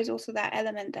 So there is also that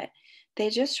element that they're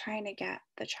just trying to get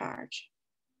the charge.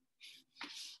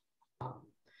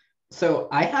 So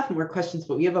I have more questions,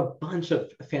 but we have a bunch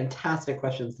of fantastic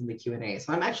questions in the Q&A.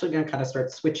 So I'm actually going to kind of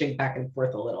start switching back and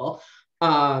forth a little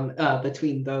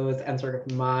between those and sort of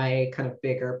my kind of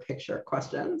bigger picture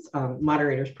questions.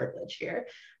 Moderator's privilege here.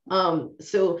 Anonymous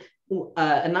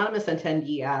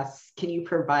attendee asks, can you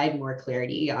provide more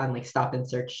clarity on like stop and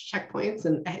search checkpoints?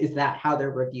 And is that how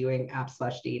they're reviewing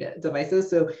app/data devices?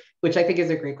 So, which I think is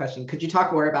a great question. Could you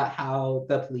talk more about how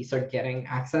the police are getting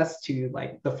access to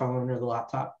like the phone or the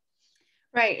laptop?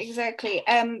 Right, exactly.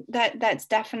 That's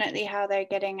definitely how they're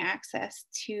getting access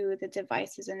to the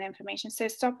devices and information. So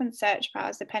stop and search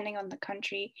powers, depending on the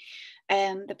country,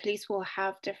 the police will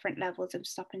have different levels of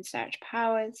stop and search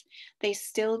powers. They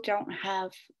still don't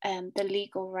have the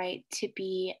legal right to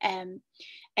be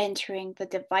entering the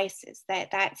devices.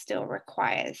 That still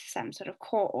requires some sort of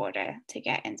court order to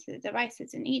get into the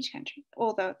devices in each country,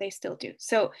 although they still do.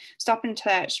 So stop and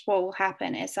search, what will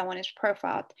happen is someone is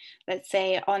profiled, let's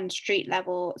say on street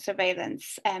level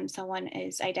surveillance, someone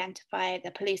is identified,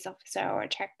 a police officer or a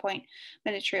checkpoint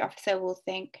military officer will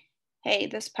think, hey,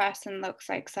 this person looks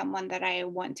like someone that I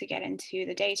want to get into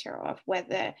the data of.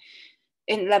 Whether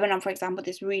in Lebanon, for example,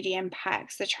 this really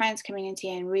impacts the trans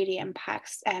community and really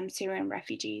impacts Syrian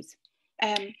refugees.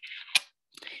 And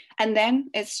then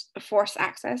it's forced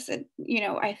access. And,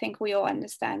 I think we all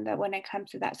understand that when it comes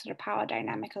to that sort of power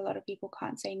dynamic, a lot of people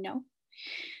can't say no.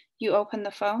 You open the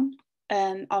phone,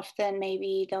 often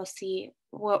maybe they'll see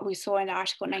what we saw in the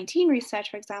Article 19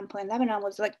 research, for example, in Lebanon,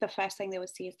 was like the first thing they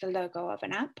would see is the logo of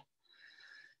an app.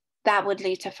 That would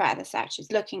lead to further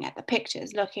searches, looking at the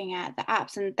pictures, looking at the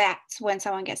apps, and that's when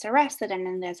someone gets arrested, and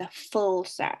then there's a full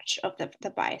search of the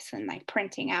device and like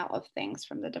printing out of things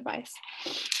from the device.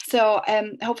 So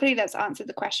hopefully that's answered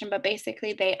the question, but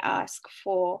basically they ask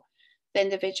for the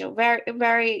individual, very,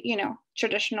 very,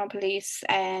 traditional police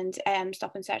and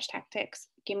stop and search tactics.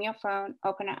 Give me your phone,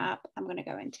 open it up, I'm going to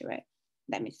go into it.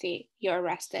 Let me see, you're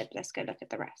arrested, let's go look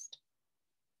at the rest.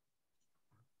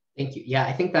 Thank you. Yeah,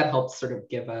 I think that helps sort of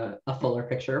give a fuller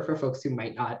picture for folks who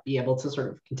might not be able to sort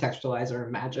of contextualize or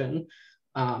imagine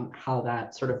how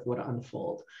that sort of would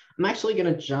unfold. I'm actually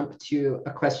going to jump to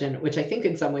a question, which I think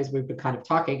in some ways we've been kind of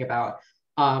talking about.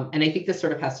 And I think this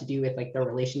sort of has to do with like the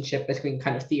relationship between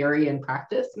kind of theory and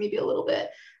practice, maybe a little bit.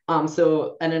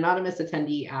 So an anonymous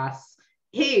attendee asks,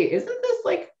 hey, isn't this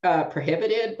like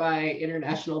prohibited by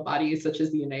international bodies such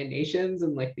as the United Nations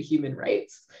and like the human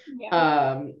rights?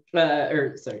 Yeah.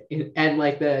 And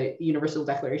like the Universal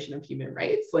Declaration of Human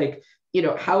Rights? Like,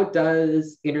 how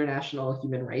does international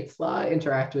human rights law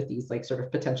interact with these like sort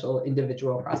of potential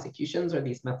individual prosecutions or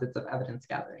these methods of evidence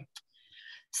gathering?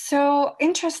 So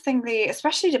interestingly,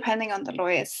 especially depending on the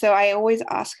lawyers, so I always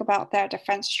ask about their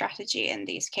defense strategy in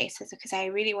these cases, because I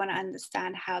really want to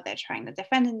understand how they're trying to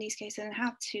defend in these cases and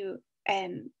how to,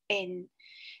 in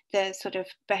the sort of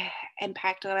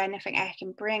impact or anything I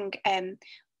can bring,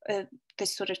 the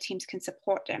sort of teams can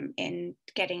support them in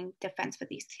getting defense for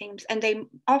these teams. And they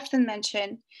often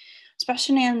mention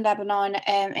especially in Lebanon,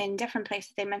 in different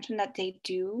places, they mentioned that they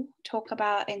do talk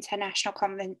about international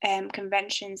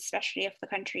conventions, especially if the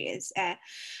country is a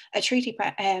treaty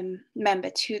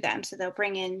member to them. So they'll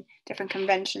bring in different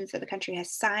conventions that the country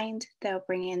has signed. They'll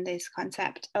bring in this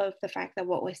concept of the fact that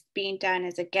what was being done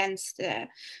is against the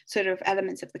sort of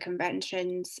elements of the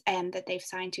conventions that they've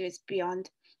signed to, is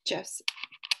beyond just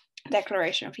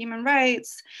Declaration of Human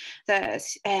Rights, the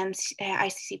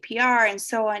ICCPR, and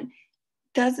so on.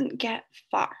 Doesn't get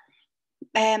far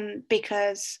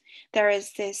because there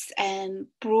is this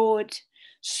broad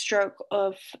stroke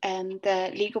of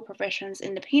the legal provisions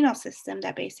in the penal system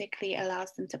that basically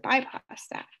allows them to bypass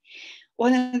that.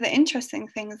 One of the interesting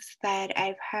things that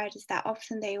I've heard is that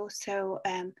often they also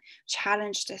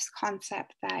challenge this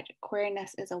concept that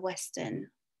queerness is a Western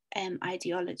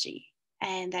ideology,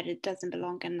 and that it doesn't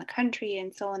belong in the country,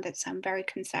 and so on, that some very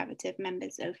conservative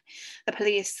members of the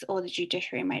police or the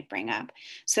judiciary might bring up.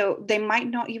 So they might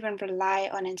not even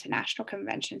rely on international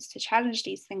conventions to challenge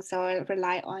these things, so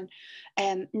rely on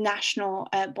national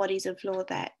bodies of law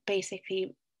that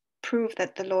basically prove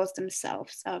that the laws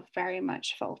themselves are very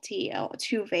much faulty or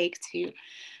too vague to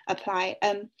apply.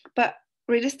 But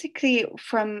realistically,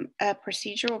 from a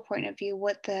procedural point of view,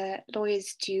 what the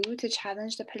lawyers do to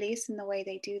challenge the police in the way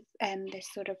they do this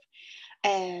sort of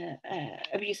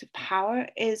abuse of power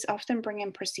is often bring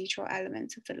in procedural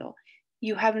elements of the law.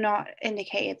 You have not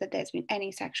indicated that there's been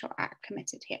any sexual act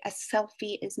committed here. A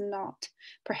selfie is not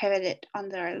prohibited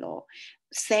under a law.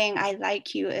 Saying I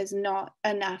like you is not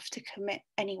enough to commit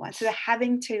anyone. So they're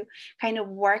having to kind of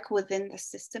work within the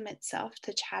system itself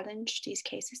to challenge these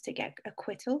cases to get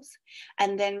acquittals,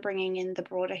 and then bringing in the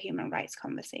broader human rights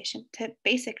conversation to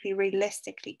basically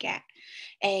realistically get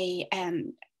a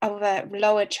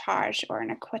lower charge or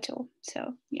an acquittal.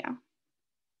 So yeah.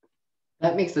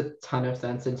 That makes a ton of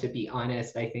sense. And to be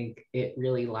honest, I think it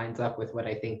really lines up with what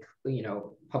I think,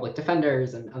 public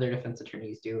defenders and other defense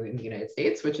attorneys do in the United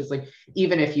States, which is like,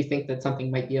 even if you think that something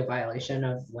might be a violation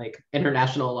of like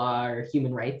international law or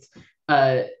human rights,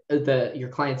 your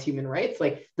client's human rights,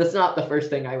 like that's not the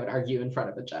first thing I would argue in front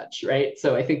of a judge, right?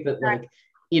 So I think that like,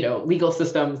 legal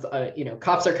systems,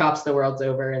 cops are cops the world's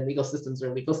over, and legal systems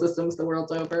are legal systems the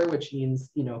world's over, which means,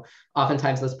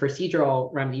 oftentimes those procedural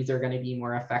remedies are going to be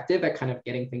more effective at kind of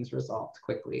getting things resolved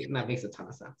quickly. And that makes a ton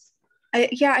of sense.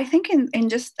 I think in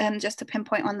just to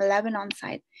pinpoint on the Lebanon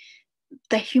side,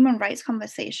 the human rights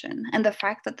conversation and the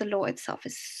fact that the law itself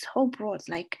is so broad,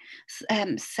 like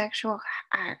sexual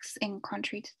acts in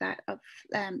contrary to that of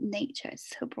nature is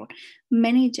so broad.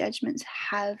 Many judgments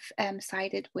have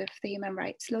sided with the human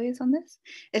rights lawyers on this.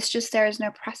 It's just there is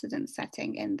no precedent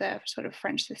setting in the sort of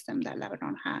French system that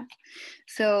Lebanon has.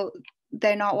 So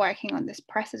they're not working on this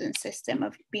precedent system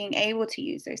of being able to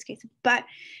use those cases. But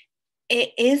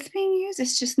it is being used.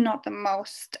 It's just not the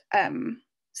most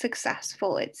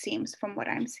successful, it seems, from what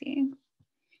I'm seeing.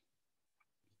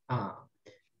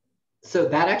 So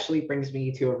that actually brings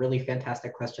me to a really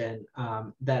fantastic question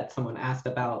that someone asked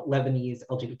about Lebanese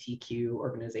LGBTQ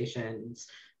organizations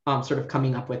sort of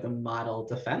coming up with a model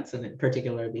defense, and in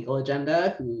particular legal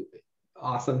agenda, who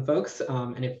awesome folks.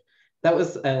 And if that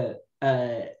was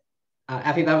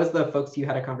I think that was the folks you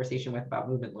had a conversation with about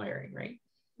movement lawyering, right?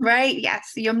 Right.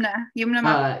 Yes. Yumna.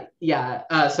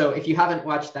 So if you haven't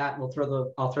watched that, I'll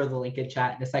throw the link in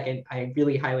chat in a second. I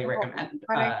really highly recommend.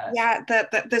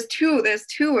 There's two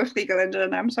with legal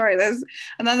agenda. I'm sorry. There's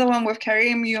another one with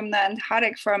Karim, Yumna, and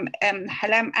Tarek from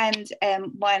Halem,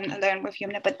 and one alone with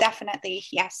Yumna. But definitely,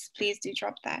 yes, please do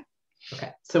drop that.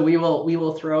 Okay. So we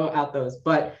will throw out those,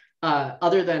 but.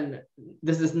 Other than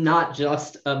this is not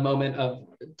just a moment of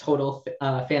total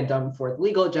fandom for the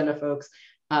legal agenda folks.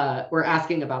 We're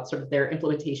asking about sort of their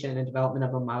implementation and development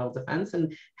of a model defense,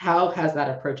 and how has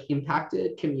that approach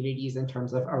impacted communities in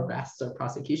terms of arrests or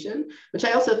prosecution, which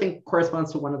I also think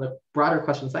corresponds to one of the broader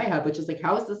questions I have, which is like,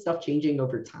 how is this stuff changing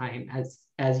over time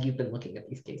as you've been looking at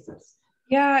these cases?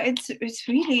 Yeah, it's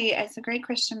a great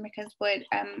question, because what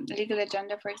Legal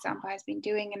Agenda, for example, has been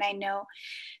doing, and I know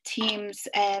teams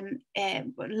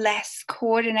less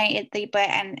coordinatedly, but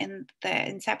in the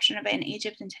inception of it in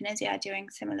Egypt and Tunisia are doing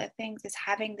similar things, is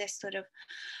having this sort of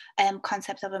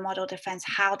concept of a model defense,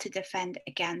 how to defend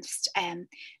against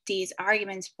these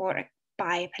arguments brought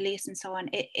by police and so on.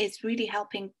 It is really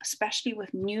helping, especially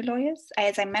with new lawyers.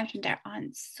 As I mentioned, there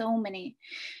aren't so many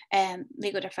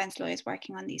legal defense lawyers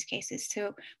working on these cases,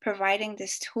 so providing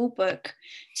this toolbook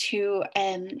to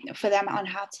for them on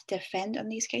how to defend on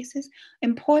these cases.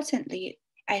 Importantly,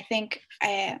 I think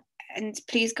and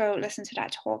please go listen to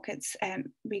that talk. It's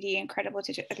really incredible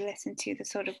to listen to the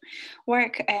sort of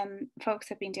work folks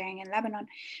have been doing in Lebanon.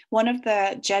 One of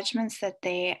the judgments that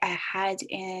they had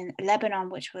in Lebanon,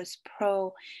 which was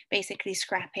pro basically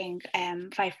scrapping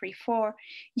 534,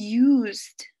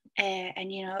 used and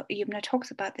Yumna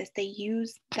talks about this. They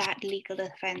used that legal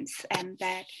defense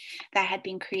that had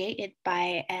been created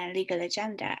by Legal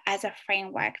Agenda as a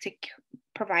framework to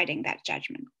providing that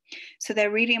judgment. So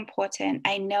they're really important.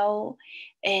 I know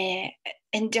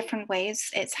in different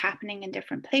ways it's happening in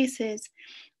different places.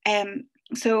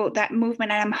 So that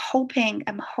movement, and I'm hoping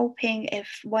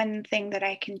if one thing that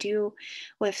I can do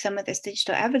with some of this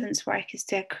digital evidence work is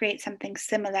to create something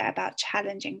similar about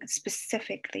challenging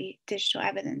specifically digital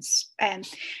evidence, and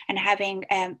having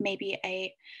maybe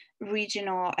a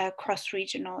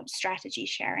cross-regional strategy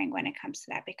sharing when it comes to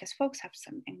that, because folks have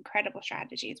some incredible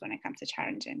strategies when it comes to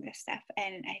challenging this stuff,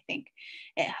 and I think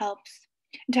it helps.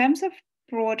 In terms of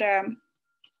broader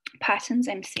patterns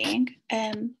I'm seeing,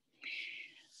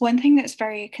 one thing that's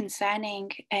very concerning,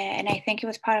 and I think it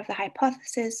was part of the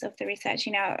hypothesis of the research,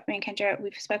 Kendra,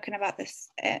 we've spoken about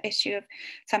this issue of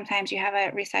sometimes you have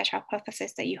a research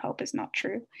hypothesis that you hope is not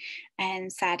true.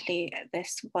 And sadly,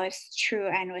 this was true,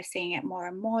 and we're seeing it more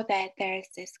and more, that there's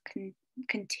this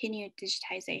continued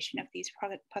digitization of these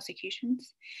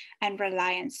prosecutions and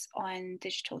reliance on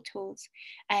digital tools.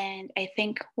 And I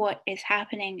think what is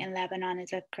happening in Lebanon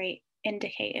is a great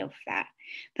indicator of that.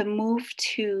 The move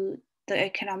to the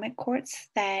economic courts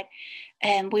that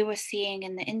we were seeing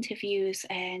in the interviews,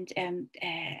 and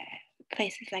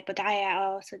places like Badaya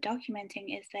are also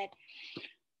documenting,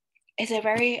 is a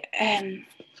very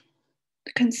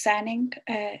concerning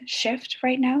shift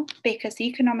right now, because the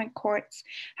economic courts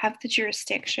have the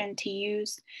jurisdiction to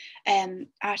use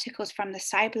articles from the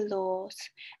cyber laws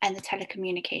and the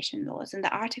telecommunication laws, and the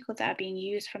articles that are being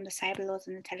used from the cyber laws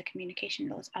and the telecommunication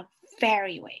laws are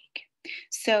very vague.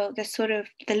 So the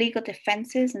legal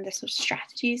defenses and the sort of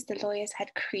strategies the lawyers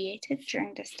had created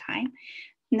during this time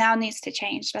now needs to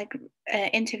change. Like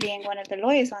interviewing one of the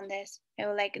lawyers on this, they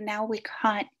were like, now we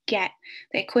can't get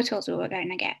the acquittals we were going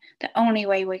to get. The only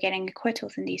way we're getting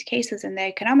acquittals in these cases in the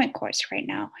economic courts right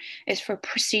now is for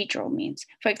procedural means.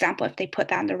 For example, if they put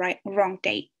down the wrong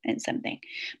date in something,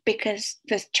 because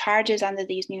the charges under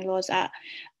these new laws are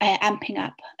amping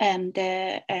up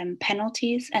the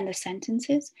penalties and the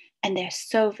sentences, and they're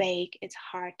so vague, it's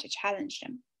hard to challenge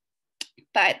them.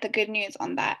 But the good news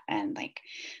on that, and like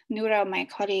Noura, my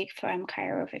colleague from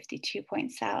Cairo 52,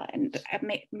 points out, and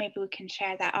maybe we can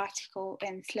share that article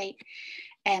in Slate,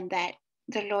 and that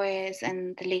the lawyers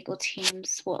and the legal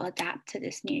teams will adapt to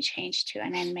this new change too,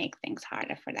 and then make things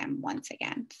harder for them once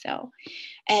again. So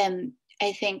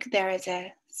I think there is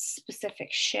a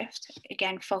specific shift,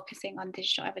 again, focusing on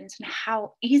digital evidence and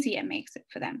how easy it makes it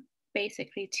for them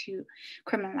basically to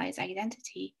criminalize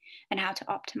identity, and how to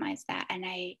optimize that. And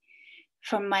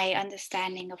from my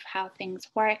understanding of how things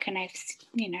work, and I've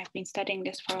been studying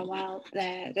this for a while,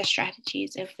 the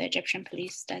strategies of the Egyptian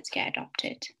police does get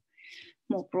adopted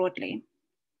more broadly.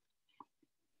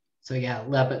 So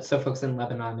yeah, so folks in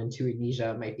Lebanon and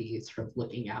Tunisia might be sort of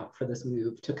looking out for this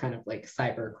move to kind of like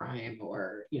cyber crime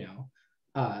or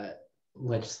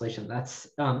legislation. That's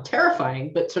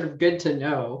terrifying, but sort of good to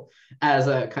know as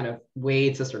a kind of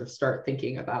way to sort of start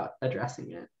thinking about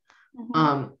addressing it.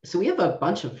 Mm-hmm. So we have a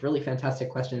bunch of really fantastic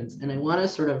questions, and I want to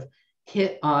sort of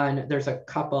hit on, there's a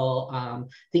couple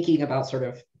thinking about sort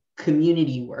of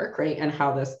community work, right? And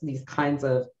how this kinds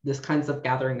of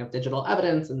gathering of digital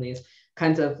evidence and these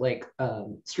kinds of like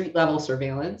street level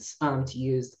surveillance, to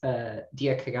use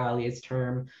Dia Kigali's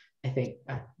term, I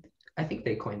think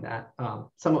they coined that.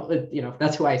 Somewhat,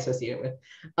 that's who I associate it with.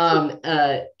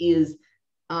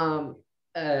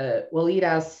 Waleed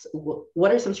asks,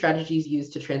 what are some strategies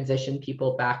used to transition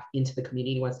people back into the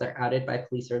community once they're outed by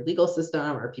police or legal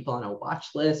system? Are people on a watch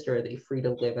list, or are they free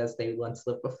to live as they once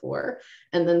lived before?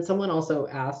 And then someone also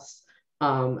asks,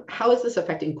 how is this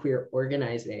affecting queer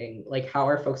organizing? Like, how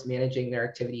are folks managing their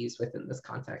activities within this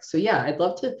context? So yeah, I'd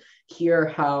love to hear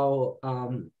how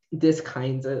these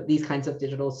kinds of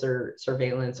digital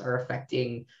surveillance are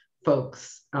affecting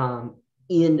folks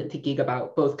in thinking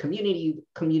about both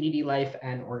community life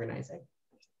and organizing.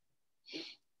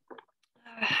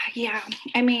 Yeah,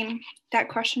 I mean, that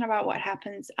question about what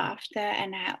happens after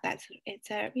and how it's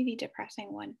a really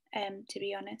depressing one, to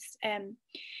be honest.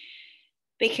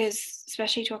 Because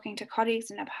especially talking to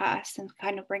colleagues in the past and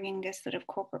kind of bringing this sort of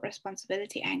corporate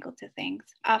responsibility angle to things,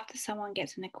 after someone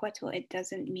gets an acquittal, it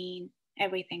doesn't mean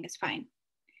everything is fine.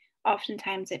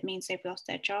 Oftentimes it means they've lost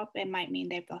their job. It might mean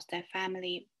they've lost their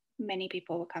family. Many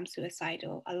people will become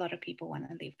suicidal. A lot of people want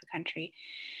to leave the country.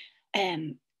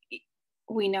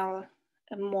 we know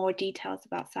more details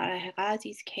about Sarah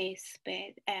Herazi's case,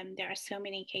 but there are so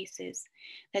many cases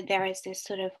that there is this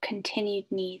sort of continued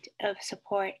need of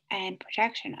support and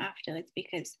protection afterwards,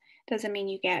 because it doesn't mean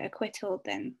you get acquittal,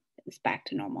 then it's back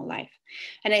to normal life.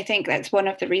 And I think that's one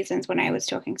of the reasons when I was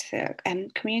talking to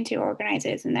community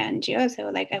organizers and the NGOs, they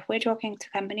were like, if we're talking to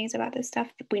companies about this stuff,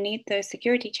 we need those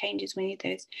security changes, we need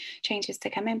those changes to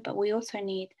come in, but we also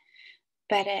need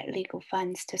better legal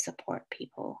funds to support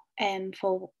people, and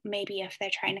for maybe if they're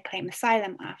trying to claim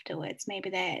asylum afterwards, maybe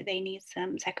they need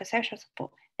some psychosocial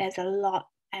support. There's a lot,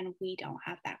 and we don't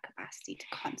have that capacity to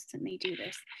constantly do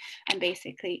this and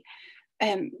basically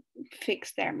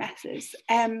fix their messes.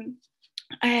 And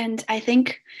I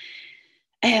think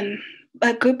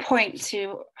a good point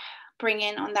to bring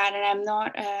in on that, and I'm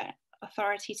not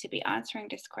authority to be answering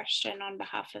this question on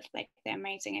behalf of like the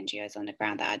amazing NGOs on the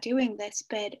ground that are doing this,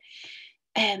 but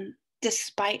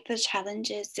despite the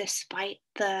challenges, despite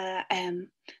the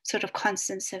sort of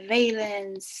constant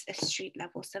surveillance, street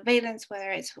level surveillance, whether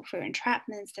it's for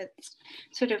entrapments, that's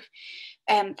sort of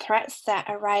threats that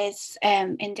arise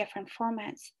in different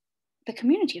formats, the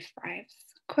community thrives.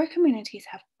 Queer communities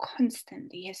have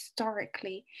constantly,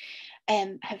 historically,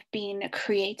 have been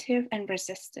creative and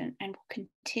resistant, and will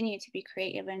continue to be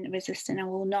creative and resistant, and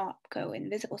will not go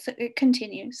invisible. So it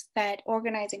continues, that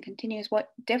organizing continues. What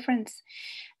difference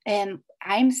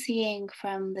I'm seeing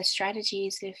from the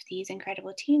strategies of these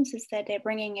incredible teams is that they're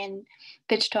bringing in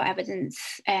digital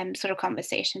evidence sort of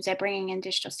conversations, they're bringing in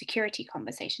digital security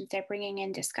conversations, they're bringing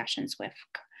in discussions with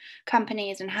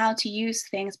companies and how to use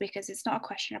things, because it's not a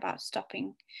question about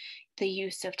stopping the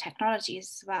use of technologies,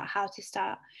 it's about how to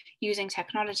start using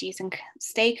technologies and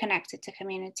stay connected to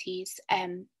communities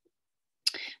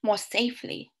more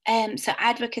safely. So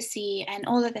advocacy and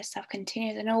all of this stuff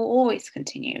continues, and it will always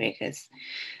continue, because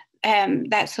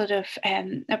that sort of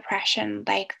oppression,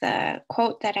 like the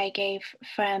quote that I gave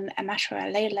from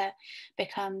Mashra Leila,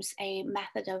 becomes a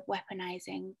method of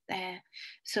weaponizing the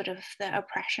sort of the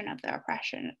oppression of the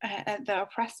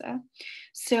oppressor.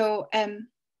 So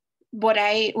what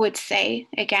I would say,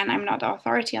 again, I'm not the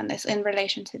authority on this in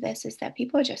relation to this, is that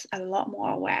people are just a lot more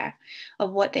aware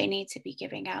of what they need to be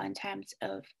giving out in terms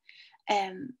of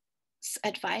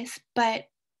advice. But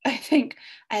I think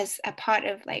as a part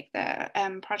of like the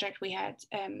project we had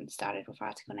started with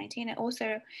Article 19, it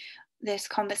also this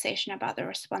conversation about the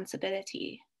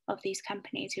responsibility of these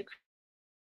companies who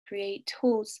create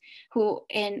tools, who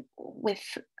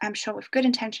I'm sure with good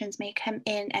intentions may come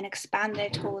in and expand their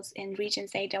tools in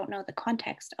regions they don't know the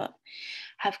context of,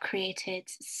 have created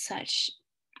such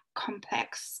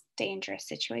complex, dangerous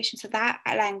situations. So that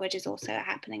language is also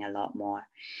happening a lot more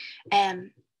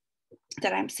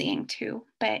that I'm seeing too.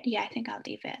 But yeah, I think I'll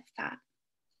leave it at that.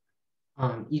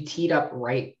 You teed up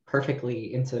right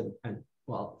perfectly into,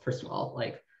 well, first of all,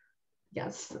 like,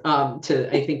 yes, to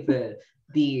I think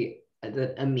the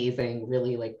amazing,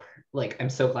 really like I'm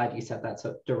so glad you said that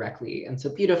so directly and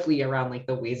so beautifully around like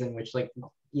the ways in which, like,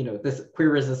 you know, this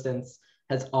queer resistance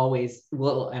has always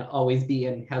will and always be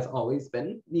and has always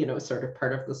been, you know, sort of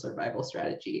part of the survival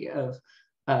strategy of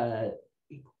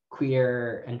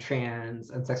queer and trans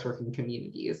and sex working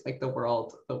communities, like the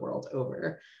world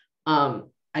over.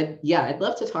 I'd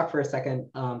love to talk for a second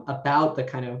about the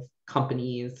kind of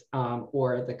companies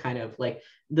or the kind of like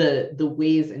the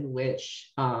ways in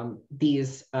which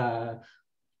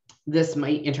this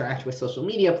might interact with social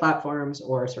media platforms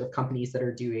or sort of companies that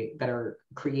are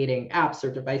creating apps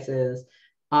or devices.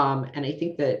 And I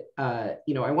think that,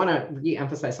 you know, I want to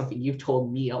re-emphasize something you've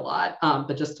told me a lot,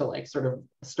 but just to like sort of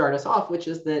start us off, which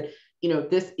is that, you know,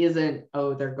 this isn't,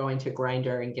 oh, they're going to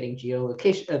Grindr and getting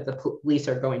geolocation, the police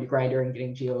are going to Grindr and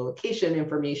getting geolocation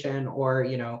information, or,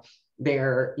 you know,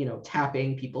 they're, you know,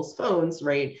 tapping people's phones,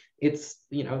 right? It's,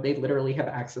 you know, they literally have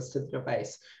access to the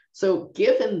device. So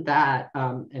given that,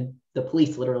 and the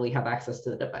police literally have access to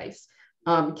the device,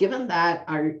 given that,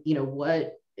 you know,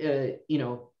 what, you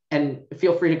know, and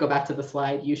feel free to go back to the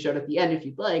slide you showed at the end if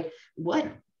you'd like, what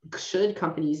should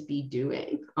companies be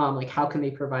doing? Like, how can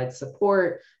they provide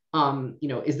support? You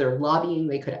know, is there lobbying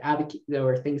they could advocate,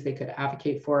 or things they could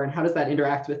advocate for? And how does that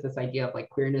interact with this idea of like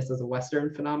queerness as a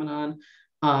Western phenomenon?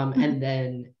 And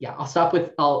then, yeah, I'll stop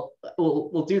with,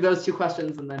 we'll do those two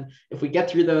questions. And then if we get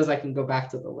through those, I can go back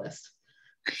to the list.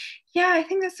 Yeah, I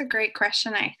think that's a great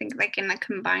question. I think like in a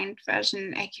combined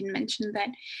version, I can mention that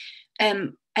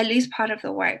at least part of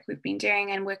the work we've been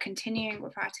doing, and we're continuing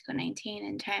with Article 19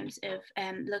 in terms of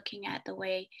looking at the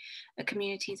way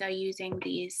communities are using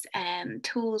these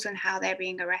tools and how they're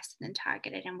being arrested and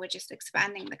targeted, and we're just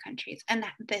expanding the countries. And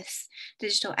this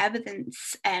digital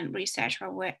evidence research,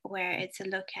 where it's a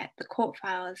look at the court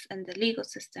files and the legal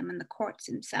system and the courts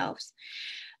themselves.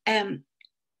 And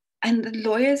the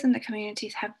lawyers in the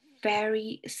communities have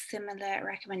very similar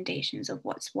recommendations of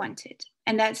what's wanted,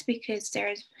 and that's because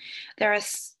there are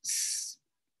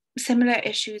similar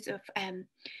issues of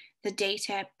the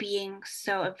data being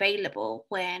so available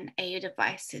when a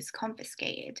device is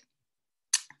confiscated.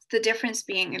 The difference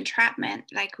being entrapment,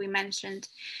 like we mentioned,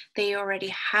 they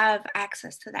already have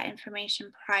access to that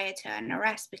information prior to an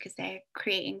arrest because they're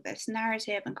creating this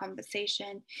narrative and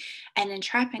conversation and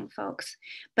entrapping folks.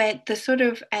 But the sort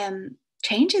of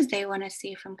changes they want to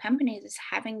see from companies is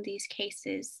having these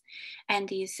cases and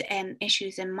these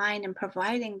issues in mind, and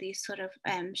providing these sort of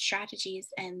strategies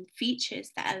and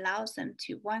features that allows them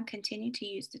to, one, continue to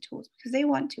use the tools because they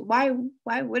want to.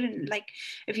 Why wouldn't, like,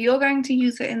 if you're going to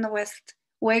use it in the West,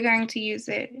 we're going to use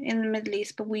it in the Middle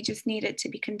East, but we just need it to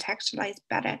be contextualized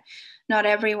better. Not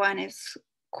everyone is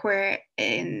queer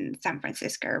in San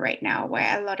Francisco right now,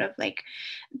 where a lot of like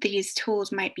these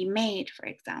tools might be made, for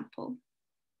example.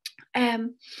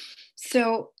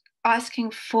 So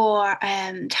asking for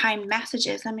timed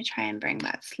messages, let me try and bring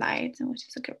that slide, which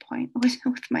is a good point with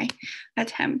my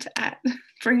attempt at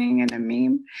bringing in a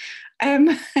meme.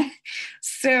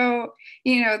 So,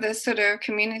 you know, this sort of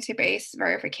community-based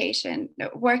verification,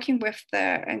 working with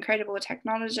the incredible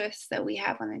technologists that we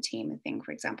have on the team. I think,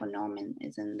 for example, Norman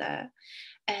is in the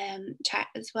chat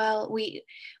as well.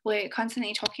 We're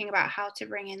constantly talking about how to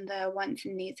bring in the wants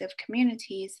and needs of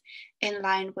communities in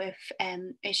line with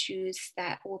issues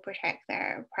that will protect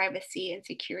their privacy and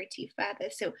security further.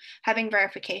 So having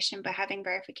verification, but having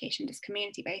verification that's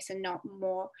community-based and not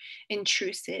more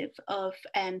intrusive of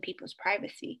people's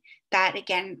privacy. That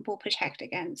again will protect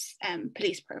against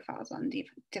police profiles on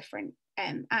different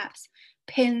apps.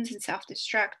 Pins and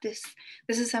self-destruct. This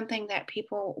is something that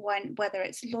people want, whether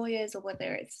it's lawyers or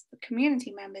whether it's the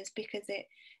community members, because it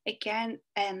again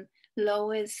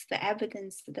lowers the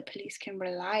evidence that the police can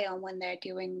rely on when they're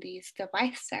doing these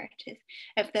device searches.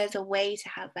 If there's a way to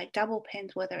have like double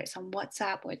pins, whether it's on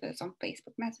WhatsApp, whether it's on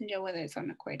Facebook Messenger, whether it's on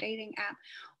a queer dating app,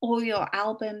 all your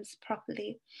albums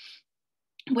properly,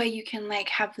 where you can like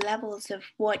have levels of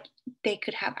what they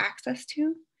could have access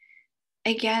to.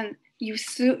 Again, you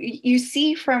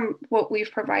see from what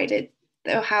we've provided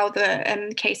how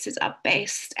the cases are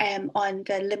based on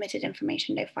the limited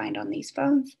information they find on these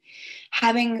phones.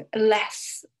 Having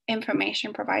less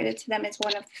information provided to them is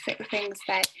one of the things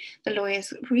that the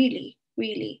lawyers really,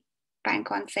 really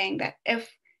bank on, saying that if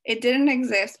it didn't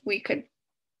exist, we could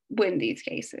win these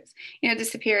cases. You know,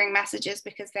 disappearing messages,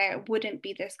 because there wouldn't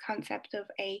be this concept of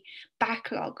a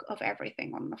backlog of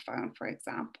everything on the phone, for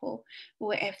example,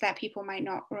 or if that people might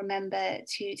not remember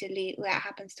to delete. That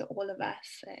happens to all of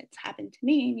us. It's happened to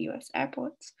me in US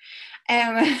airports.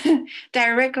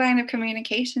 Direct line of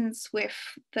communications with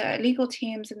the legal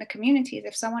teams and the communities.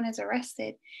 If someone is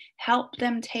arrested, help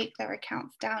them take their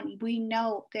accounts down. We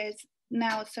know there's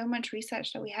now so much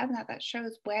research that we have now that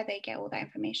shows where they get all that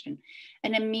information.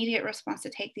 An immediate response to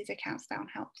take these accounts down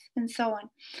helps, and so on.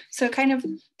 So kind of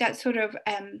that sort of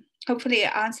hopefully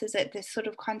it answers it, this sort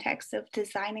of context of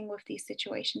designing with these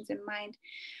situations in mind,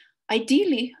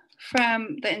 ideally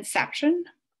from the inception,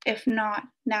 if not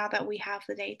now that we have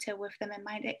the data with them in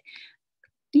mind.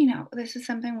 You know, this is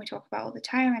something we talk about all the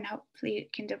time, and hopefully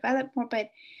it can develop more, but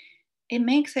it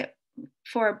makes it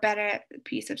for a better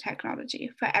piece of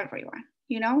technology for everyone,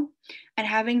 you know. And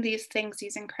having these things,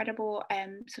 these incredible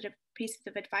sort of pieces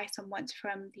of advice on what's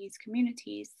from these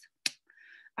communities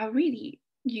are really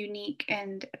unique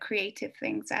and creative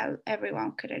things that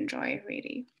everyone could enjoy,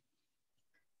 really.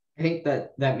 I think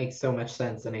that makes so much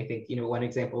sense. And I think, you know, one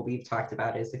example we've talked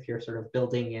about is if you're sort of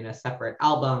building in a separate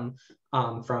album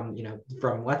from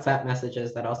WhatsApp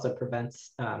messages, that also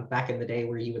prevents back in the day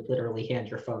where you would literally hand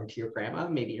your phone to your grandma.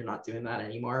 Maybe you're not doing that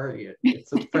anymore.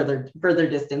 It's a further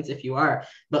distance if you are,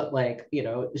 but like, you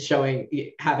know,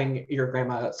 having your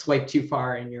grandma swipe too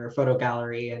far in your photo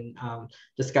gallery and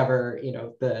discover, you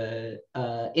know, the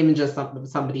images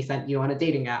somebody sent you on a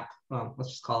dating app. Let's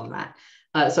just call them that.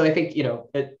 So I think, you know,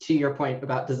 to your point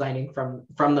about designing from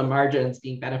the margins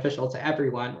being beneficial to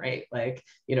everyone, right? Like,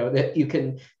 you know, that you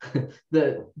can,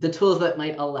 the tools that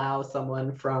might allow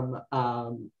someone from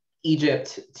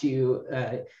Egypt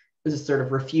to just sort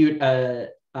of refute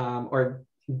or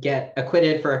get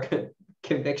acquitted for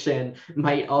conviction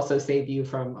might also save you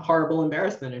from horrible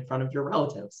embarrassment in front of your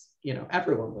relatives.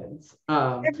 Everyone wins.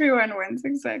 Everyone wins,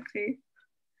 exactly.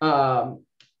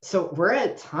 So we're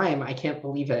at time. I can't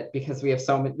believe it because we have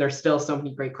there's still so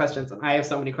many great questions, and I have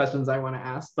so many questions I want to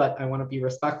ask, but I want to be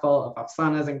respectful of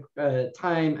Afsana's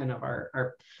time and of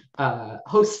our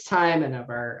hosts' time and of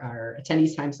our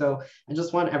attendees' time. So I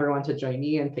just want everyone to join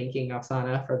me in thanking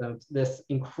Afsana for this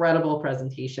incredible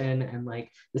presentation and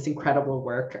like this incredible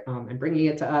work and bringing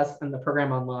it to us and the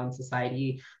Program on Law and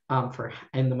Society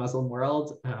in the Muslim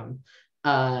world.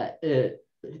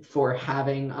 For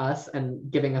having us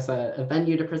and giving us a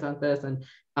venue to present this. And,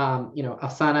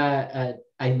 Afsana,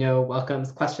 I know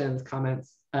welcomes questions,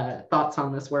 comments, thoughts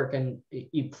on this work, and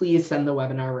you please send the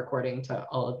webinar recording to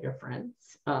all of your friends.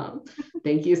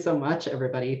 Thank you so much,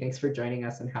 everybody. Thanks for joining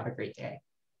us and have a great day.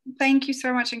 Thank you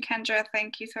so much, and Kendra,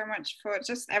 thank you so much for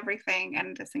just everything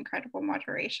and this incredible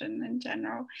moderation in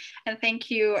general. And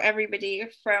thank you everybody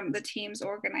from the teams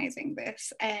organizing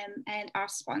this and our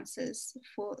sponsors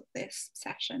for this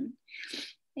session.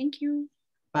 Thank you.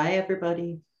 Bye,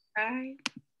 everybody. Bye.